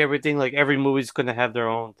dictating everything. Like every movie's gonna have their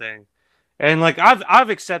own thing, and like I've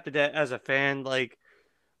accepted that as a fan. Like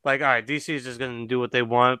all right, DC is just gonna do what they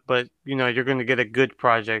want, but you're gonna get a good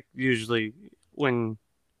project usually when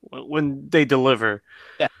they deliver.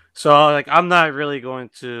 Yeah. So like I'm not really going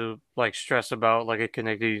to like stress about like a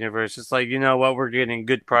connected universe. It's like what, we're getting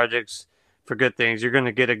good projects for good things. You're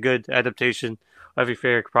gonna get a good adaptation of your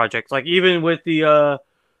favorite project. Like even with the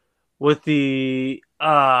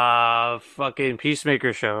fucking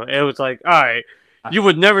Peacemaker show, it was like, all right, you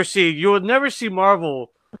would never see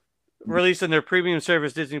Marvel releasing their premium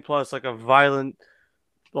service Disney Plus like a violent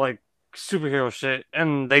like superhero shit,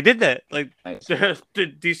 and they did that. Like Nice.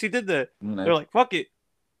 DC did that. They're like, fuck it.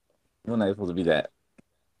 You're not supposed to be that.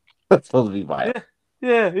 It's supposed to be violent.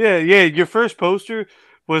 Yeah. Your first poster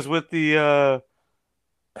was with the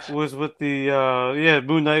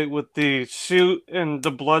Moon Knight with the suit and the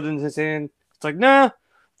blood in his hand. It's like, nah,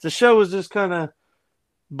 the show was just kind of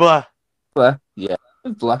blah. Blah. Yeah.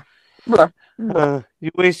 Blah. Blah. Blah.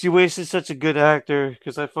 You wasted such a good actor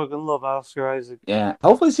because I fucking love Oscar Isaac. Yeah.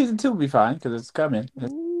 Hopefully season 2 will be fine because it's coming.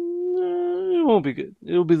 It won't be good.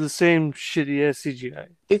 It'll be the same shitty ass CGI.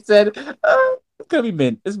 It said it's gonna be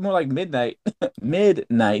mid. It's more like midnight.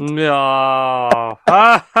 Midnight. No, ha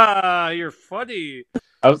ha! You're funny.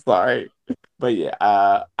 I'm sorry, but yeah.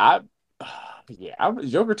 I Yeah, I'm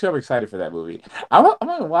Joker 2. I'm excited for that movie. I'm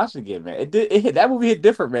gonna watch it again, man. That movie hit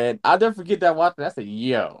different, man. I'll never forget that watching. I said,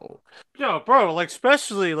 yo. Yo, bro, like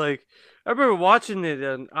especially like I remember watching it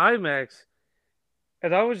on IMAX,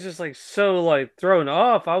 and I was just like so like thrown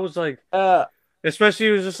off. I was like, Uh, especially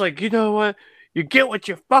he was just like, you know what, you get what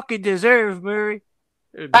you fucking deserve, Murray.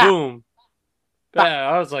 And ah, boom, yeah,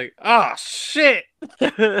 I was like, oh shit.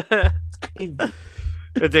 And crazy.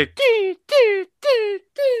 then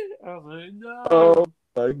I was like, Oh no.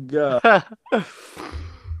 my god,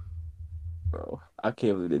 bro. I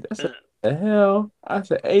can't believe it. I said, the hell? I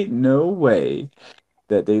said, ain't no way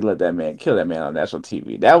that they let that man kill that man on national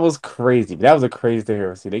TV. That was crazy. That was the craziest thing I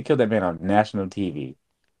ever seen. They killed that man on national TV.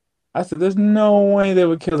 I said, there's no way they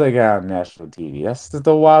would kill that guy on national TV. That's just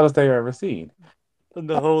the wildest thing I've ever seen. And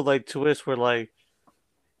the whole like twist where like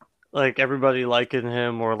everybody liking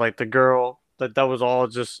him or like the girl that was all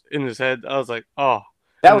just in his head. I was like, oh,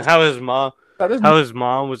 That and was there's how his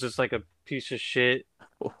mom was just like a piece of shit.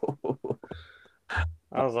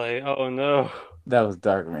 I was like, oh no. that was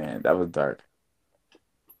dark, man. That was dark.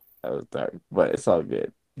 That was dark. But it's all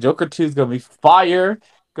good. Joker 2 is gonna be fire.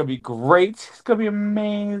 It's gonna be great. It's gonna be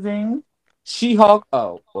amazing. She-Hulk.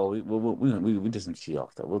 Oh, well, we did some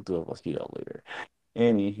She-Hulk stuff. We'll do a She-Hulk later.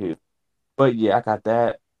 Anywho. But yeah, I got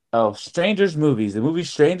that. Oh, Strangers movies. The movie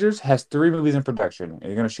Strangers has 3 movies in production, and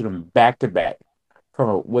you're gonna shoot them back to back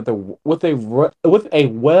from with a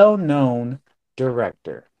well-known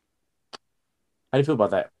director. How do you feel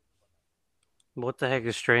about that? What the heck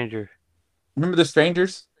is Stranger? Remember the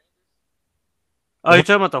Strangers? Oh, you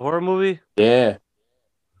talking about the horror movie? Yeah.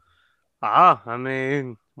 Ah, I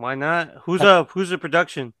mean, why not? Who's the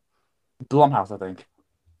production? Blumhouse, I think.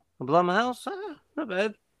 Blumhouse? Ah, not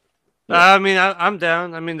bad. Yeah. I mean, I'm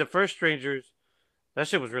down. I mean, the first Strangers, that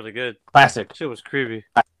shit was really good. Classic. Shit was creepy.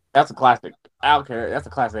 That's a classic. I don't care. That's a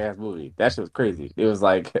classic ass movie. That shit was crazy. It was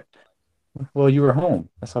like, well, you were home.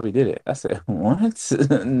 That's why we did it. I said, what?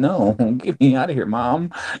 No, get me out of here,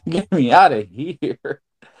 mom. Get me out of here.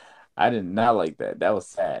 I did not like that. That was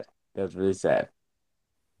sad. That was really sad.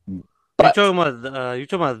 You But talking about you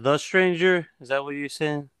talking about the Stranger? Is that what you're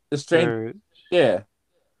saying? the strange, Or yeah,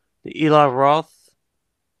 the Eli Roth?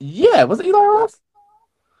 yeah. Was it Eli Roth?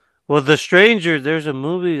 Well, The Stranger. There's a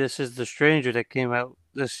movie that says The Stranger that came out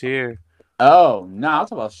this year. Oh no, I'm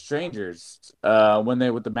talking about strangers. When they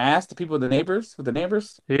with the mask, the people, the neighbors, with the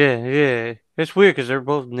neighbors. Yeah, yeah. It's weird because they're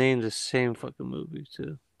both named the same fucking movie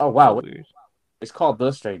too. Oh So wow, weird. it's called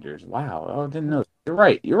The Strangers. Wow, oh, I didn't know. You're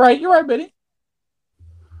right. You're right. You're right, Benny.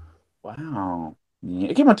 Wow. Yeah,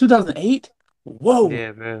 it came out 2008. Whoa.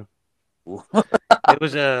 Yeah, bro. It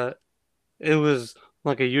was it was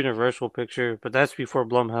like a Universal picture, but that's before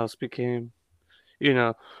Blumhouse became, you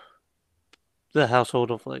know, the household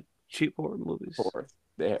of like cheap horror movies. Fourth.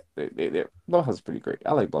 They Blumhouse is pretty great.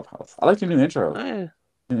 I like Blumhouse. I like the new intro. Oh, yeah.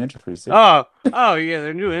 New intro pretty sick. Oh yeah,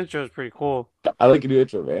 their new intro is pretty cool. I like the new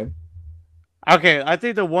intro, man. Okay, I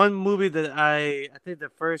think the one movie that I think the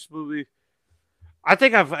first movie I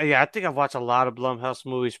think I've watched a lot of Blumhouse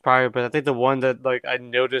movies prior, but I think the one that like I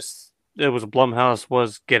noticed it was Blumhouse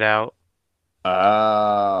was Get Out.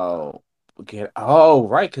 Oh, oh,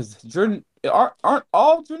 right, because Jordan aren't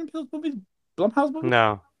all Jordan Peele's movies Blumhouse movies?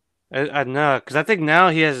 No, I know because I think now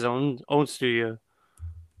he has his own studio.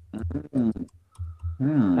 Hmm. I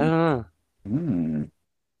don't Hmm. know. Hmm.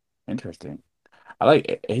 Interesting. I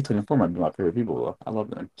like A24 might be my favorite people though. I love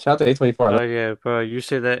them. Shout out to A24. Oh yeah, bro, you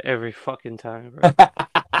say that every fucking time, bro.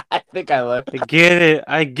 I think I love. I get it.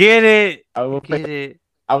 I get it. I I will. get it.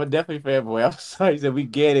 I would definitely fanboy. I'm sorry. He said, we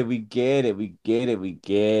get it. We get it. We get it. We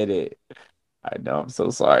get it. I know. I'm so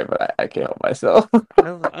sorry, but I can't help myself.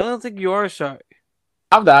 I don't think you are sorry.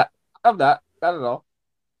 I'm not. I'm not. Not at all.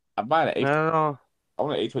 I'm buying an A. Not at all. I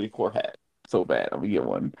want an A24 hat so bad. I'm gonna get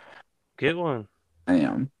one. Get one. I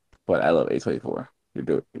am, but I love A24. You're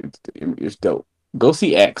dope. It's dope. Go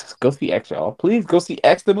see X. Go see X, y'all. Please go see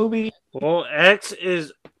X the movie. Well, X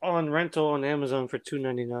is on rental on Amazon for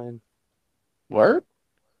 $2.99. Word.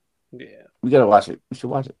 Yeah. We gotta watch it. We should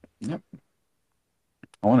watch it. Yep.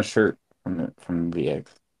 I want a shirt from VX.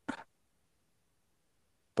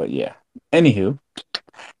 But yeah. Anywho,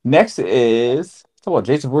 next is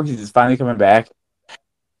Jason Voorhees is finally coming back.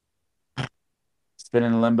 It's been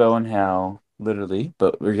in limbo and hell, literally.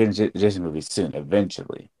 But we're getting Jason movies soon,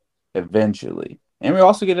 eventually. Eventually. And we're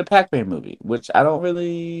also getting a Pac-Man movie, which I don't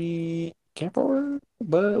really care for,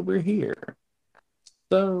 but we're here.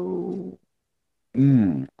 So,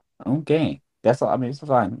 okay. That's all. I mean, it's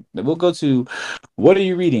fine. We'll go to what are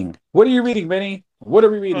you reading? What are you reading, Benny? What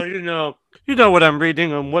are we reading? Oh, you know what I'm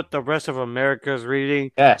reading and what the rest of America is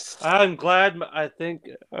reading. Yes. I'm glad. I think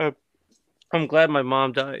I'm glad my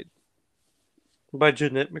mom died by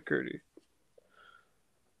Jeanette McCurdy.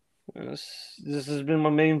 This has been my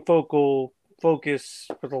main focus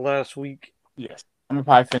for the last week. Yes. I'm gonna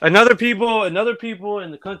probably finish. Another people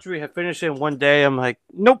in the country have finished it in one day. I'm like,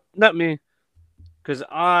 nope, not me, because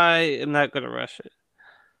I am not gonna rush it.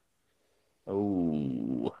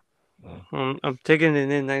 Oh. I'm taking it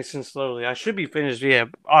in nice and slowly. I should be finished, yeah,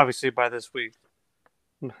 obviously by this week.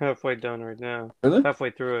 I'm halfway done right now. Really?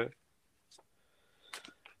 Halfway through it.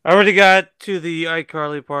 I already got to the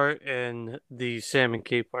iCarly part and the Salmon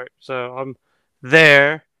Cape part, so I'm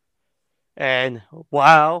there. And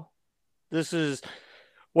wow, this is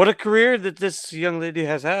what a career that this young lady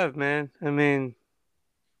has had, man. I mean,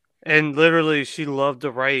 and literally, she loved to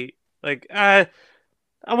write. Like I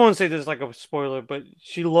won't say this like a spoiler, but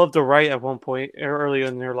she loved to write at one point early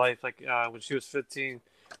in her life, like when she was 15.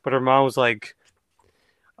 But her mom was like,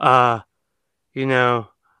 uh, you know,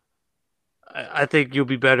 I think you'll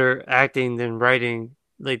be better acting than writing.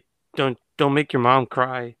 Like, don't make your mom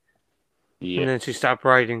cry. Yeah. And then she stopped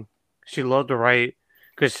writing. She loved to write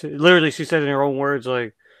because literally she said in her own words,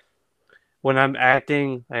 like, when I'm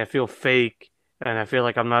acting, I feel fake and I feel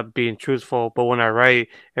like I'm not being truthful. But when I write,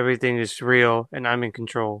 everything is real and I'm in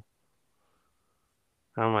control.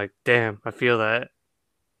 I'm like, damn, I feel that.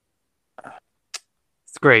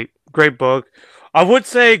 It's great. Great book. I would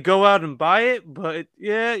say go out and buy it, but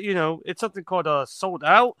yeah, it's something called Sold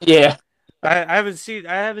Out. Yeah. I haven't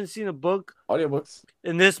seen a book Audiobooks.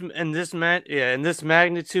 in this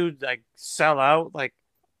magnitude like sell out like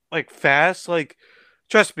fast. Like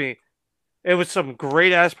trust me, it was some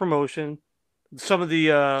great ass promotion. Some of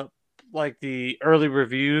the like the early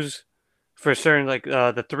reviews for certain like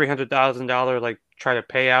the $300,000 like try to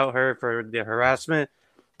pay out her for the harassment,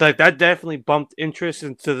 like that definitely bumped interest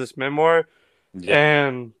into this memoir. Yeah.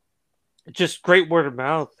 And just great word of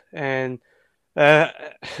mouth. And uh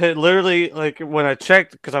literally, like when I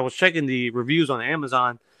checked, because I was checking the reviews on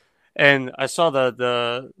Amazon, and I saw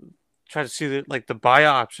the try to see the buy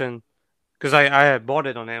option, because I had bought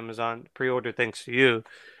it on Amazon pre-order thanks to you.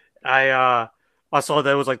 I saw that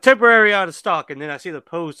it was like temporary out of stock, and then I see the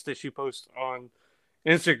post that she posts on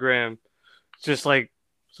Instagram. Just like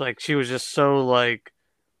she was just so like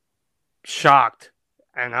shocked,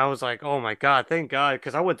 and I was like, oh my god, thank God,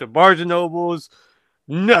 because I went to Barnes and Nobles,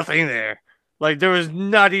 nothing there. Like there was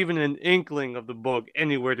not even an inkling of the book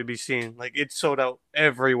anywhere to be seen. Like it's sold out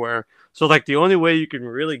everywhere. So like the only way you can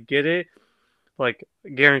really get it, like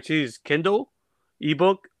guarantees Kindle,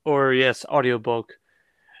 ebook, or yes, audiobook.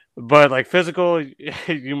 But like physical,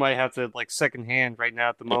 you might have to like secondhand right now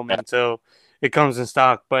at the moment until it comes in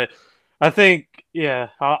stock. But I think, yeah,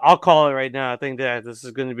 I'll call it right now. I think that this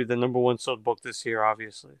is going to be the number one sold book this year.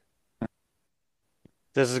 Obviously,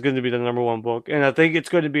 this is going to be the number one book, and I think it's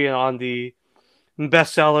going to be on the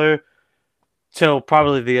bestseller till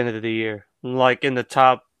probably the end of the year, like in the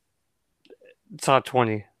top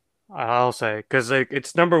 20. I'll say, because like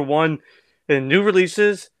it's number one in new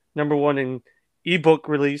releases, number one in ebook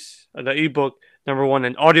release, the ebook, number one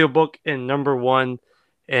in audiobook, and number one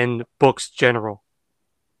in books general.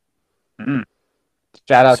 Mm.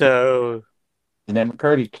 Shout out to So Jeanette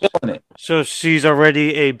McCurdy, killing it. so she's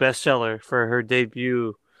already a bestseller for her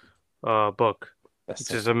debut book, That's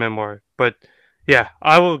which it. is a memoir. But yeah,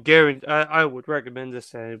 I will guarantee I would recommend this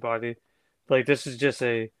to anybody. Like this is just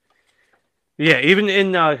a yeah, even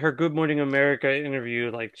in her Good Morning America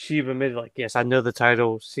interview, like she even admitted, like, yes, I know the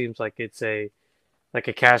title seems like it's a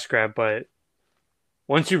cash grab, but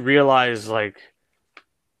once you realize like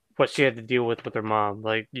what she had to deal with her mom,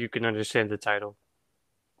 like you can understand the title.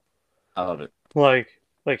 I love it. Like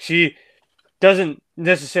she doesn't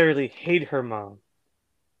necessarily hate her mom,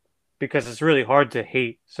 because it's really hard to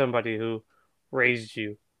hate somebody who raised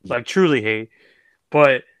you, like truly hate.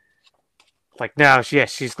 But like now,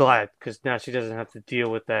 she's glad because now she doesn't have to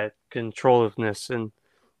deal with that controlledness and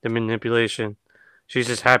the manipulation. She's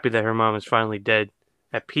just happy that her mom is finally dead,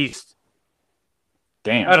 at peace.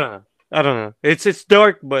 Damn. I don't know. It's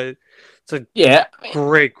dark, but it's a Yeah.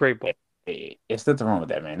 great book. It's nothing wrong with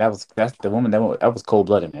that, man. That's the woman that was cold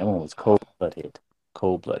blooded, man. That one was cold blooded.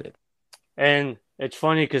 Cold blooded. And it's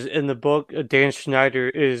funny because in the book, Dan Schneider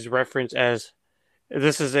is referenced as,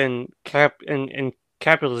 this is in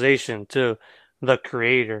capitalization to the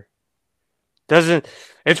creator. Doesn't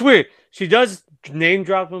It's weird. She does name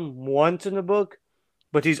drop him once in the book,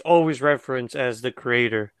 but he's always referenced as the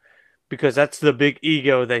creator, because that's the big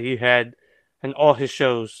ego that he had in all his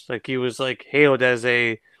shows. Like he was like hailed as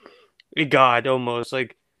a god almost.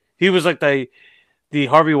 Like he was like the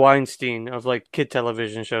Harvey Weinstein of like kid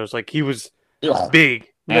television shows. Like he was Ugh. big.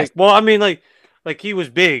 Nasty. Like, well, I mean, like he was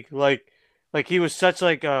big. Like Like he was such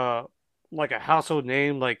like a household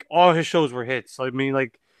name. Like all his shows were hits. I mean,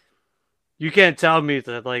 like you can't tell me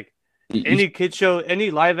that like You, any kid show,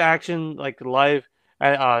 any live action like live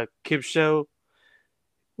kid show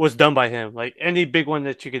was done by him. Like any big one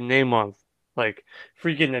that you can name on, like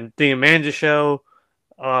freaking the Amanda Show,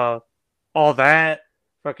 uh, all that,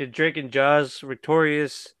 fucking Drake and Josh,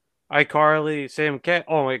 Victorious, iCarly, Sam Cat.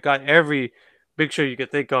 Oh my god, every big show you could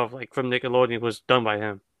think of, like from Nickelodeon, was done by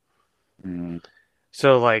him. mm,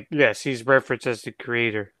 So like, yes, he's referenced as the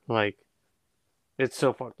creator. Like, it's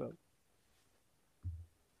so fucked up.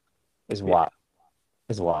 it's Yeah. wild.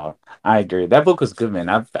 It's wild. I agree. That book was good, man.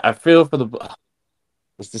 I feel for the book.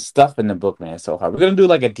 It's the stuff in the book, man. It's so hard. We're gonna do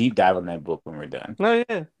like a deep dive on that book when we're done. No,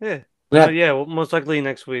 yeah, yeah. We have, Yeah. Well, most likely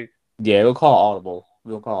next week. yeah, we'll call Audible.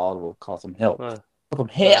 We'll call Audible. Call some help. Uh, Call some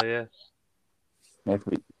help yeah. next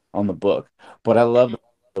week on the book. But I love it.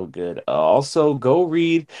 So good. Also, go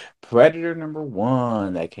read Predator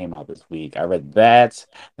 #1 that came out this week. I read that,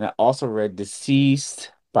 and I also read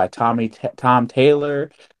Deceased by Tom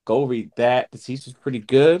Taylor. Go read that. Deceased was pretty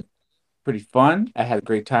good, pretty fun. I had a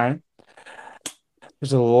great time.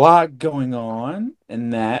 There's a lot going on in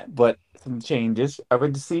that, but some changes. I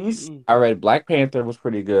read Deceased. Mm. I read Black Panther was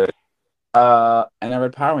pretty good. And I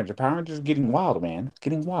read Power Ranger. Power Rangers is getting wild, man. It's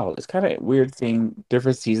getting wild. It's kind of weird seeing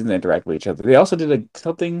different seasons interact with each other. They also did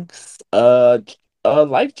something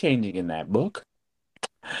life changing in that book.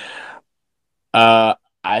 Uh,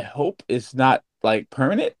 I hope it's not like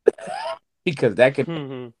permanent because that could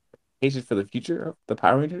implications for the future of the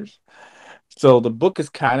Power Rangers. So the book is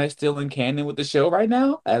kind of still in canon with the show right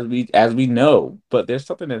now, as we know. But there's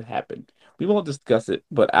something that happened. We won't discuss it,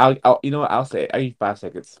 but I'll you know what, I'll say it. I give you 5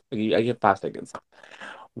 seconds. I give 5 seconds.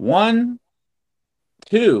 One,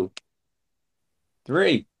 two,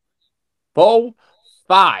 three, four,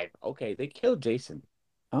 five. Okay, they killed Jason.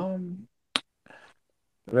 The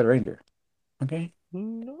Red Ranger. Okay,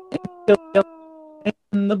 No.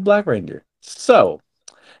 and the Black Ranger. So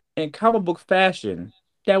in comic book fashion,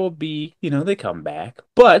 that would be, they come back.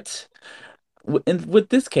 But with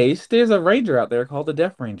this case, there's a ranger out there called the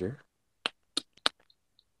Death Ranger,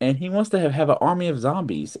 and he wants to have an army of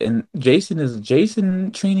zombies. And Jason,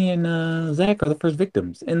 Trini, and Zach are the first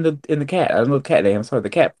victims in the cat. I don't know the cat name. I'm sorry,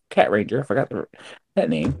 the cat ranger. I forgot that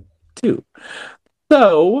name too.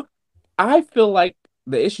 So I feel like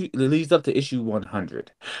the issue leads up to issue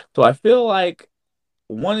 100. So I feel like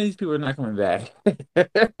one of these people are not coming back.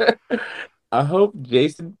 I hope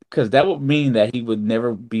Jason, because that would mean that he would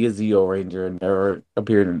never be a Zeo Ranger and never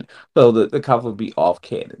appear in. So the cop would be off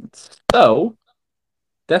canon. So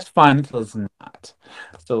that's fine until it's not.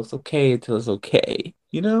 So it's okay until it's okay.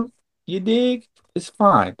 You dig? It's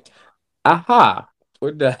fine. Aha,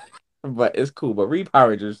 we're done. But it's cool. But read Power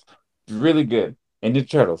Rangers is really good. And Ninja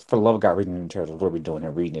Turtles. For the love of God, read Ninja Turtles. What are we doing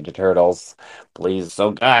here? Read Ninja Turtles. Please,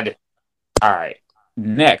 so good. All right.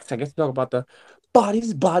 Next, I guess talk about the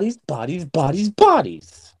bodies, bodies, bodies, bodies,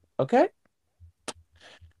 bodies. Okay?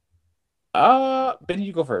 Benny,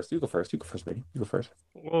 you go first. You go first. You go first, Benny. You go first.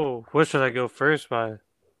 Whoa, what should I go first by?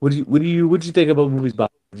 What do you think about movies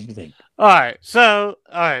bodies? What do you think? Alright, so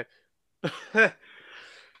alright.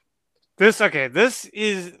 This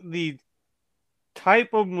is the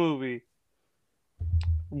type of movie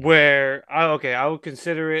where I would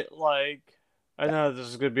consider it like, I know this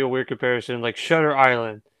is gonna be a weird comparison, like Shutter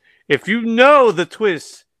Island. If you know the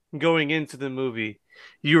twist going into the movie,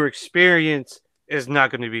 your experience is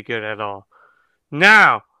not gonna be good at all.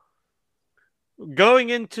 Now, going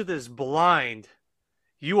into this blind,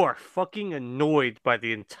 you are fucking annoyed by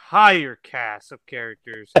the entire cast of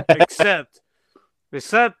characters except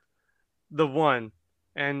the one,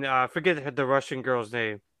 and I forget the Russian girl's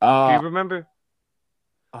name. Do you Uh, remember?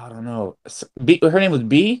 I don't know. B, her name was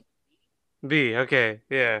B. B. Okay,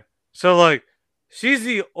 yeah. So like, she's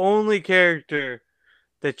the only character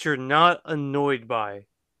that you're not annoyed by.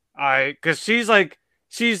 Cause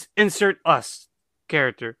she's insert us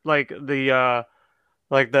character, like the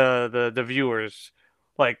viewers.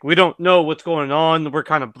 Like we don't know what's going on. We're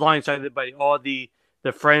kind of blindsided by all the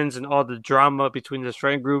friends and all the drama between this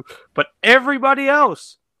friend group. But everybody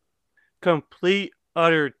else, complete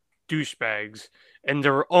utter douchebags in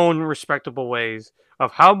their own respectable ways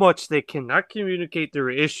of how much they cannot communicate their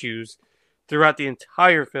issues throughout the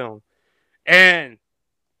entire film. And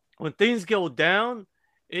when things go down,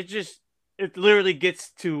 it literally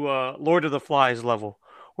gets to Lord of the Flies level,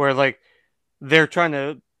 where like they're trying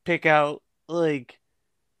to pick out like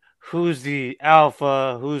who's the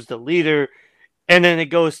alpha, who's the leader, and then it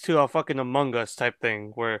goes to a fucking Among Us type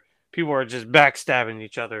thing where people are just backstabbing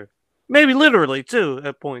each other, maybe literally too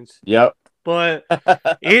at points. Yep. But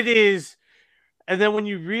it is And then when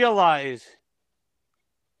you realize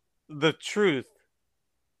the truth,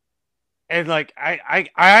 and like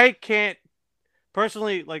I can't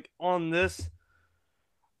personally like on this.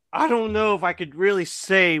 I don't know if I could really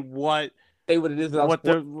say Say what it is without what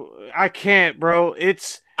spoiling. the I can't, bro.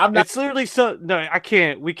 I'm not It's literally so no, I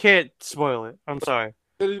can't. We can't spoil it. I'm sorry,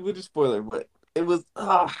 with the spoiler, but it was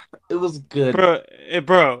good.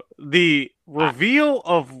 bro. The I, reveal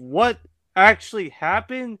of what actually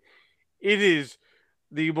happened, it is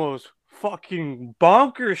the most fucking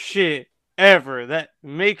bonker shit ever. That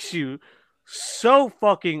makes you so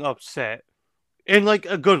fucking upset in like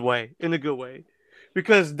a good way,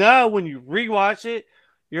 because now when you rewatch it,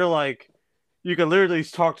 you're like, you can literally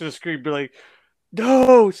talk to the screen, be like,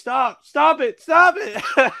 no, stop it, stop it.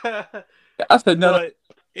 I said no, no. But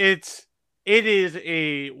it's it is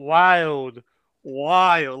a wild,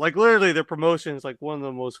 like literally the promotion is like one of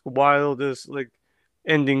the most wildest like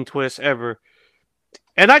ending twists ever,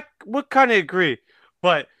 and I would kind of agree,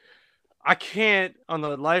 but I can't on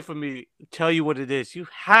the life of me tell you what it is. You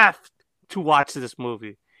have to watch this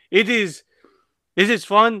movie. It is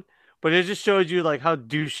fun, but it just shows you like how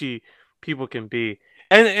douchey people can be.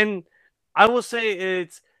 And I will say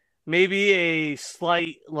it's maybe a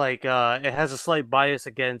slight like it has a slight bias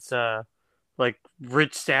against like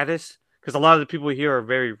rich status, because a lot of the people here are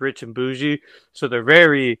very rich and bougie, so they're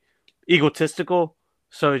very egotistical.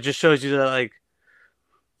 So it just shows you that like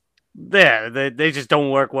they just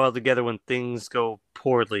don't work well together when things go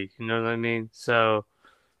poorly. You know what I mean? So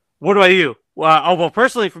what about you? Well,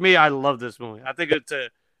 personally for me, I love this movie. I think it's a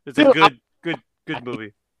Dude, good I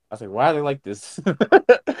movie. was like, why are they like this?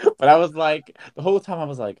 But I was like, the whole time I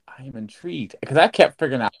was like, I am intrigued because I kept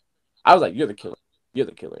figuring out. I was like, you're the killer, you're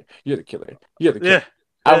the killer, you're the killer, you're the killer. Yeah,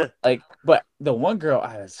 I was yeah. like, but the one girl,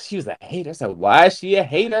 she was a hater. I said, why is she a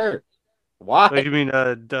hater? Why? Like you mean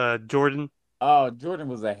Jordan? Oh, Jordan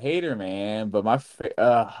was a hater, man. But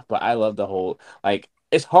I love the whole like.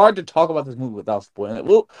 It's hard to talk about this movie without spoiling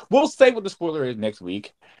it. We'll say what the spoiler is next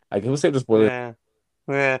week. Like we'll say the spoiler. Yeah,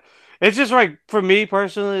 yeah. It's just like for me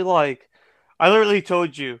personally, like I literally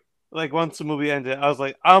told you, like once the movie ended, I was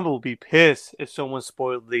like, I'm gonna be pissed if someone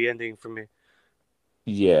spoiled the ending for me.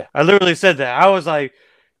 Yeah. I literally said that. I was like,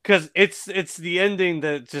 because it's the ending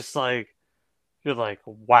that just like you're like,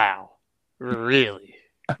 wow, really,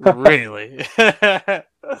 really.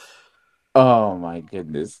 Oh my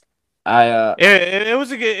goodness. I it was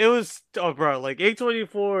a good. It was oh, bro. Like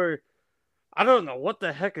A24. I don't know what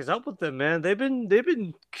the heck is up with them, man. They've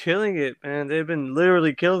been killing it, man. They've been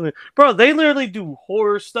literally killing it, bro. They literally do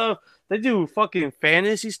horror stuff. They do fucking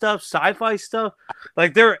fantasy stuff, sci-fi stuff.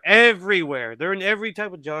 Like they're everywhere. They're in every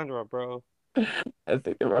type of genre, bro. I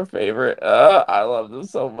think they're my favorite. I love them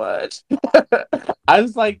so much.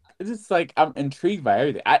 I'm intrigued by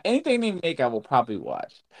everything. Anything they make, I will probably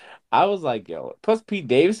watch. I was like, yo. Plus Pete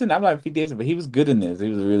Davidson. I'm not Pete Davidson, but he was good in this. He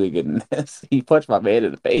was really good in this. He punched my man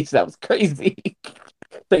in the face. That was crazy.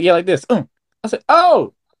 So yeah, like this. I said,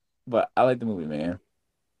 oh, but I like the movie, man.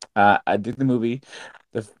 I did the movie.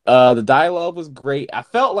 The dialogue was great. I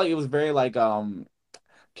felt like it was very like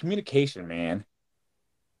communication, man.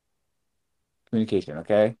 Communication,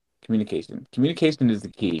 okay? Communication. Communication is the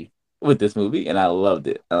key with this movie, and I loved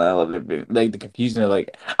it. And I loved it. Like the confusion of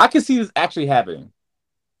like I can see this actually happening.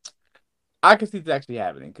 I can see this actually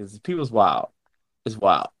happening because people's wild. It's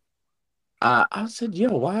wild. I said, yo,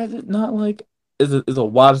 why is it not like is a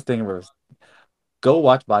wildest thing ever? Go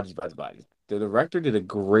watch Bodies, Bodies, Bodies. The director did a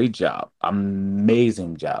great job,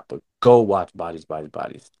 amazing job. But go watch Bodies, Bodies,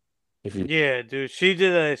 Bodies. If you Yeah, dude, she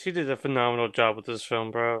did a phenomenal job with this film,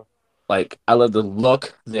 bro. like, I love the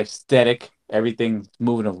look, the aesthetic, everything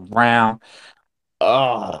moving around.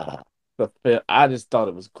 Oh, I just thought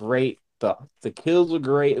it was great. The kills were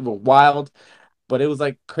great. It was wild, but it was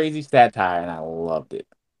like crazy satire, and I loved it.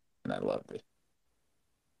 And I loved it.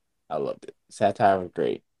 I loved it. Satire was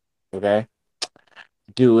great. Okay,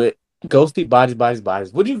 do it. Go see Bodies, Bodies,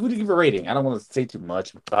 Bodies. Would you give a rating? I don't want to say too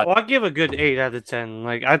much, but Well, I give a good 8 out of 10.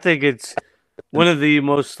 Like I think it's one of the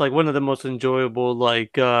most enjoyable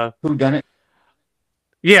like who done it?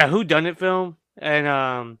 yeah, who done it film,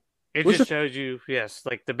 and it What's just your shows you, yes,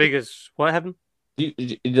 like the biggest what happened.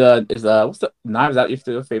 is what's the Knives Out? Your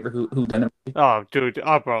still favorite? Who done it? Oh, dude,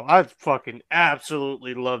 oh, bro, I fucking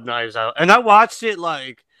absolutely love Knives Out, and I watched it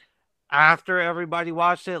like after everybody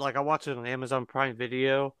watched it. Like I watched it on Amazon Prime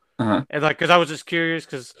Video, Uh-huh. and like because I was just curious,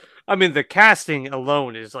 because I mean the casting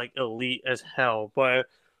alone is like elite as hell, but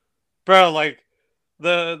bro, like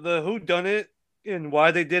the who done it and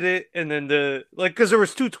why they did it, and then the like because there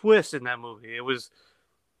was two twists in that movie. It was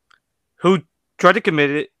who tried to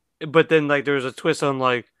commit it, but then like there was a twist on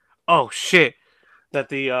like, oh shit, that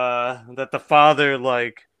the father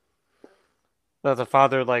like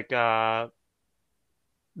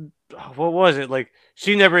what was it like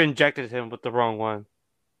she never injected him with the wrong one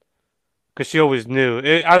because she always knew.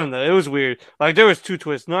 I don't know. It was weird. Like there was two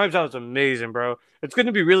twists. Knives Out was amazing, bro. It's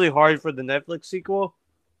gonna be really hard for the Netflix sequel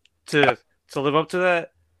to to live up to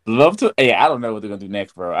that. Love to. Yeah, I don't know what they're gonna do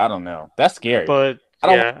next, bro. I don't know. That's scary. But I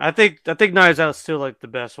don't. yeah, I think Knives Out is still like the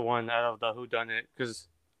best one out of the Who Done It because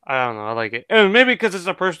I don't know. I like it, and maybe because it's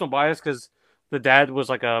a personal bias because the dad was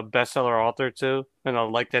like a bestseller author too, and I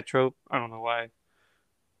like that trope. I don't know why.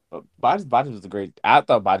 Bodies was great. I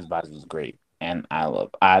thought Bodies was great, and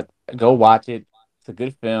I go watch it. It's a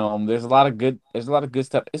good film. There's a lot of good. There's a lot of good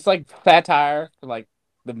stuff. It's like satire for like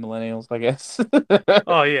the millennials, I guess.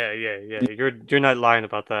 Oh yeah, yeah, yeah. You're not lying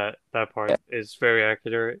about that. That part is very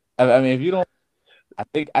accurate. I mean, if you don't, I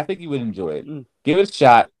think you would enjoy it. Mm. Give it a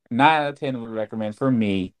shot. 9 out of 10 would recommend for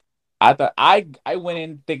me. I went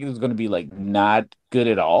in thinking it was gonna be like not good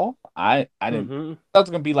at all. I didn't. Mm-hmm. I thought it was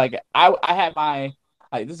gonna be like I had my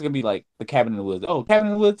like this is gonna be like the Cabin in the Woods. Oh, Cabin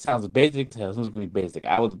in the Woods sounds basic. Sounds gonna be basic.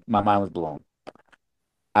 My mind was blown.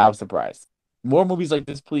 I was surprised. More movies like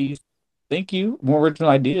this, please. Thank you. More original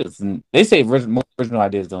ideas, and they say more original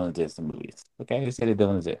ideas don't exist in movies. Okay, they say they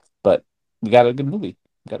don't exist, but we got a good movie.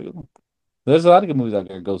 We got a good one. There's a lot of good movies out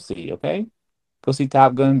there to go see. Okay, go see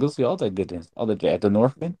Top Gun. Go see all that goodness. All the The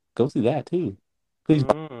Northman. Go see that too. Please,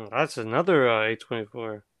 That's another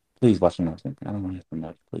A24. please watch The Northman. I don't want to hear from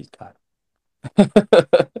much. Please, God.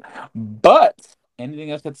 But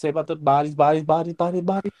anything else you have to say about the bodies?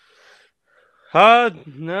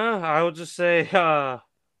 No, I would just say,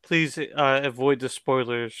 please avoid the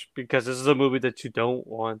spoilers because this is a movie that you don't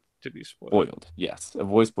want to be spoiled. Spoiled. Yes.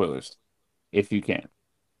 Avoid spoilers if you can.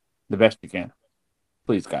 The best you can.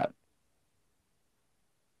 Please, God.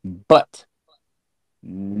 But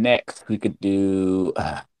next we could do.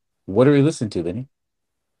 What are we listening to, Benny?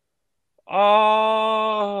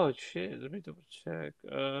 Oh shit! Let me double check.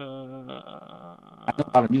 I know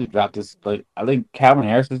a lot of music dropped this, but I think Calvin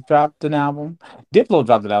Harris has dropped an album. Diplo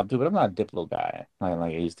dropped an album too, but I'm not a Diplo guy like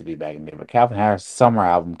I used to be back in the day. But Calvin Harris' summer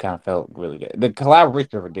album kind of felt really good. The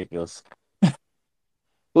collaborations are ridiculous.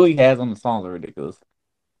 Who he has on the songs are ridiculous.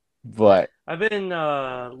 But I've been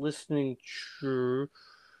listening to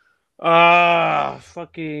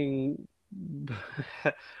fucking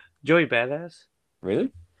Joey Badass.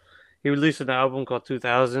 really, He released an album called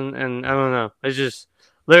 2000, and I don't know. It just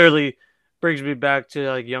literally brings me back to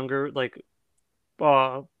like younger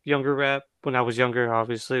rap when I was younger,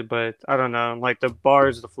 obviously. But I don't know, like the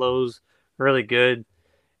bars, the flows, really good.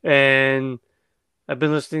 And I've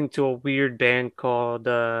been listening to a weird band called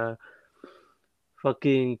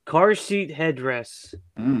fucking Car Seat Headrest.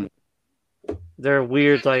 mm. They're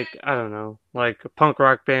weird, like I don't know, like a punk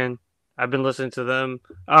rock band. I've been listening to them.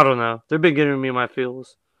 I don't know. They've been giving me my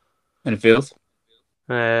feels. And it feels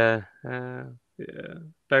Yeah.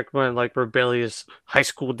 Back when like rebellious high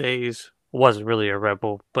school days, I wasn't really a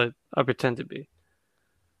rebel, but I pretend to be.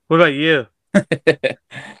 What about you?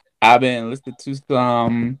 I've been listening to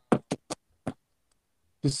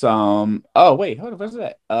some. Oh wait, hold on, what's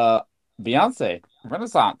that? Beyonce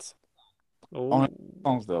Renaissance. Oh, Only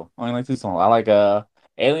songs though. Only like 2 songs. I like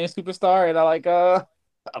Alien Superstar and I like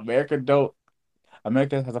America Dope.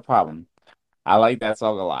 America Has a Problem. I like that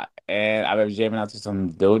song a lot. And I've been jamming out to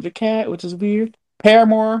some Doja Cat, which is weird.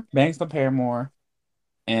 Paramore, Banks on Paramore.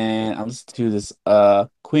 And I'm listening to this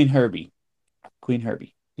Queen Herbie. Queen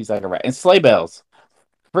Herbie. He's like a rat. And Sleigh Bells.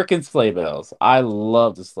 Freaking Sleigh Bells. I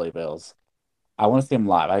love the Sleigh Bells. I want to see him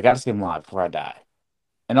live. I got to see him live before I die.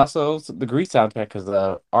 And also the Grease soundtrack because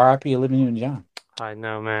R.I.P. Olivia Newton-John. I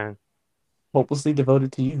know, man. Hopelessly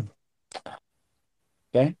devoted to you.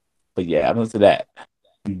 Okay? But yeah, I'm listening to that.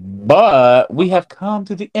 But we have come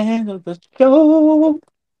to the end of the show.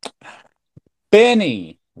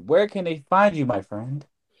 Benny, where can they find you, my friend?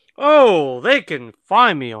 Oh, they can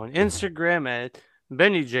find me on Instagram at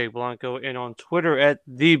Benny J Blanco and on Twitter at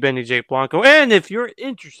the Benny J Blanco. And if you're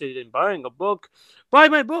interested in buying a book, buy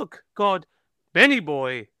my book called Benny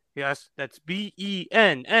Boy. Yes, that's BENNIE.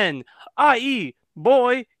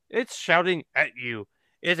 Boy, it's shouting at you.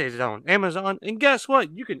 It is on Amazon, and guess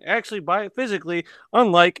what? You can actually buy it physically.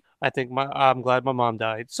 Unlike, I'm glad my mom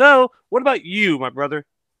died. So, what about you, my brother?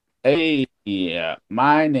 Hey, yeah,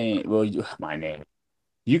 my name. Well, my name.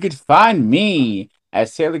 You could find me at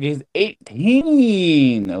Sailor Gaze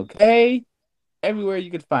 18. Okay, everywhere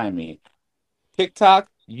you could find me. TikTok,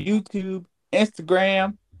 YouTube,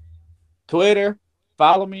 Instagram, Twitter.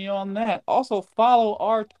 Follow me on that. Also, follow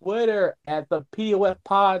our Twitter at the POF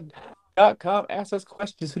Pod. Com. Ask us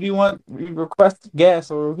questions. Who do you want? Request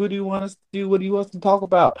guests, or who do you want us to do? What do you want us to talk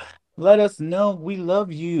about? Let us know. We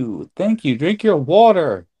love you. Thank you. Drink your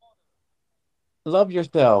water. Love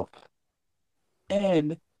yourself.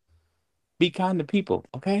 And be kind to people.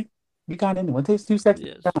 Okay? Be kind to anyone. It takes 2 seconds.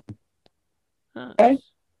 Yes. Okay? Yes.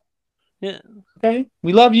 Yeah. Okay?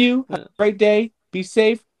 We love you. Have Yeah. a great day. Be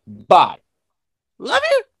safe. Bye. Love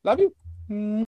you. Love you.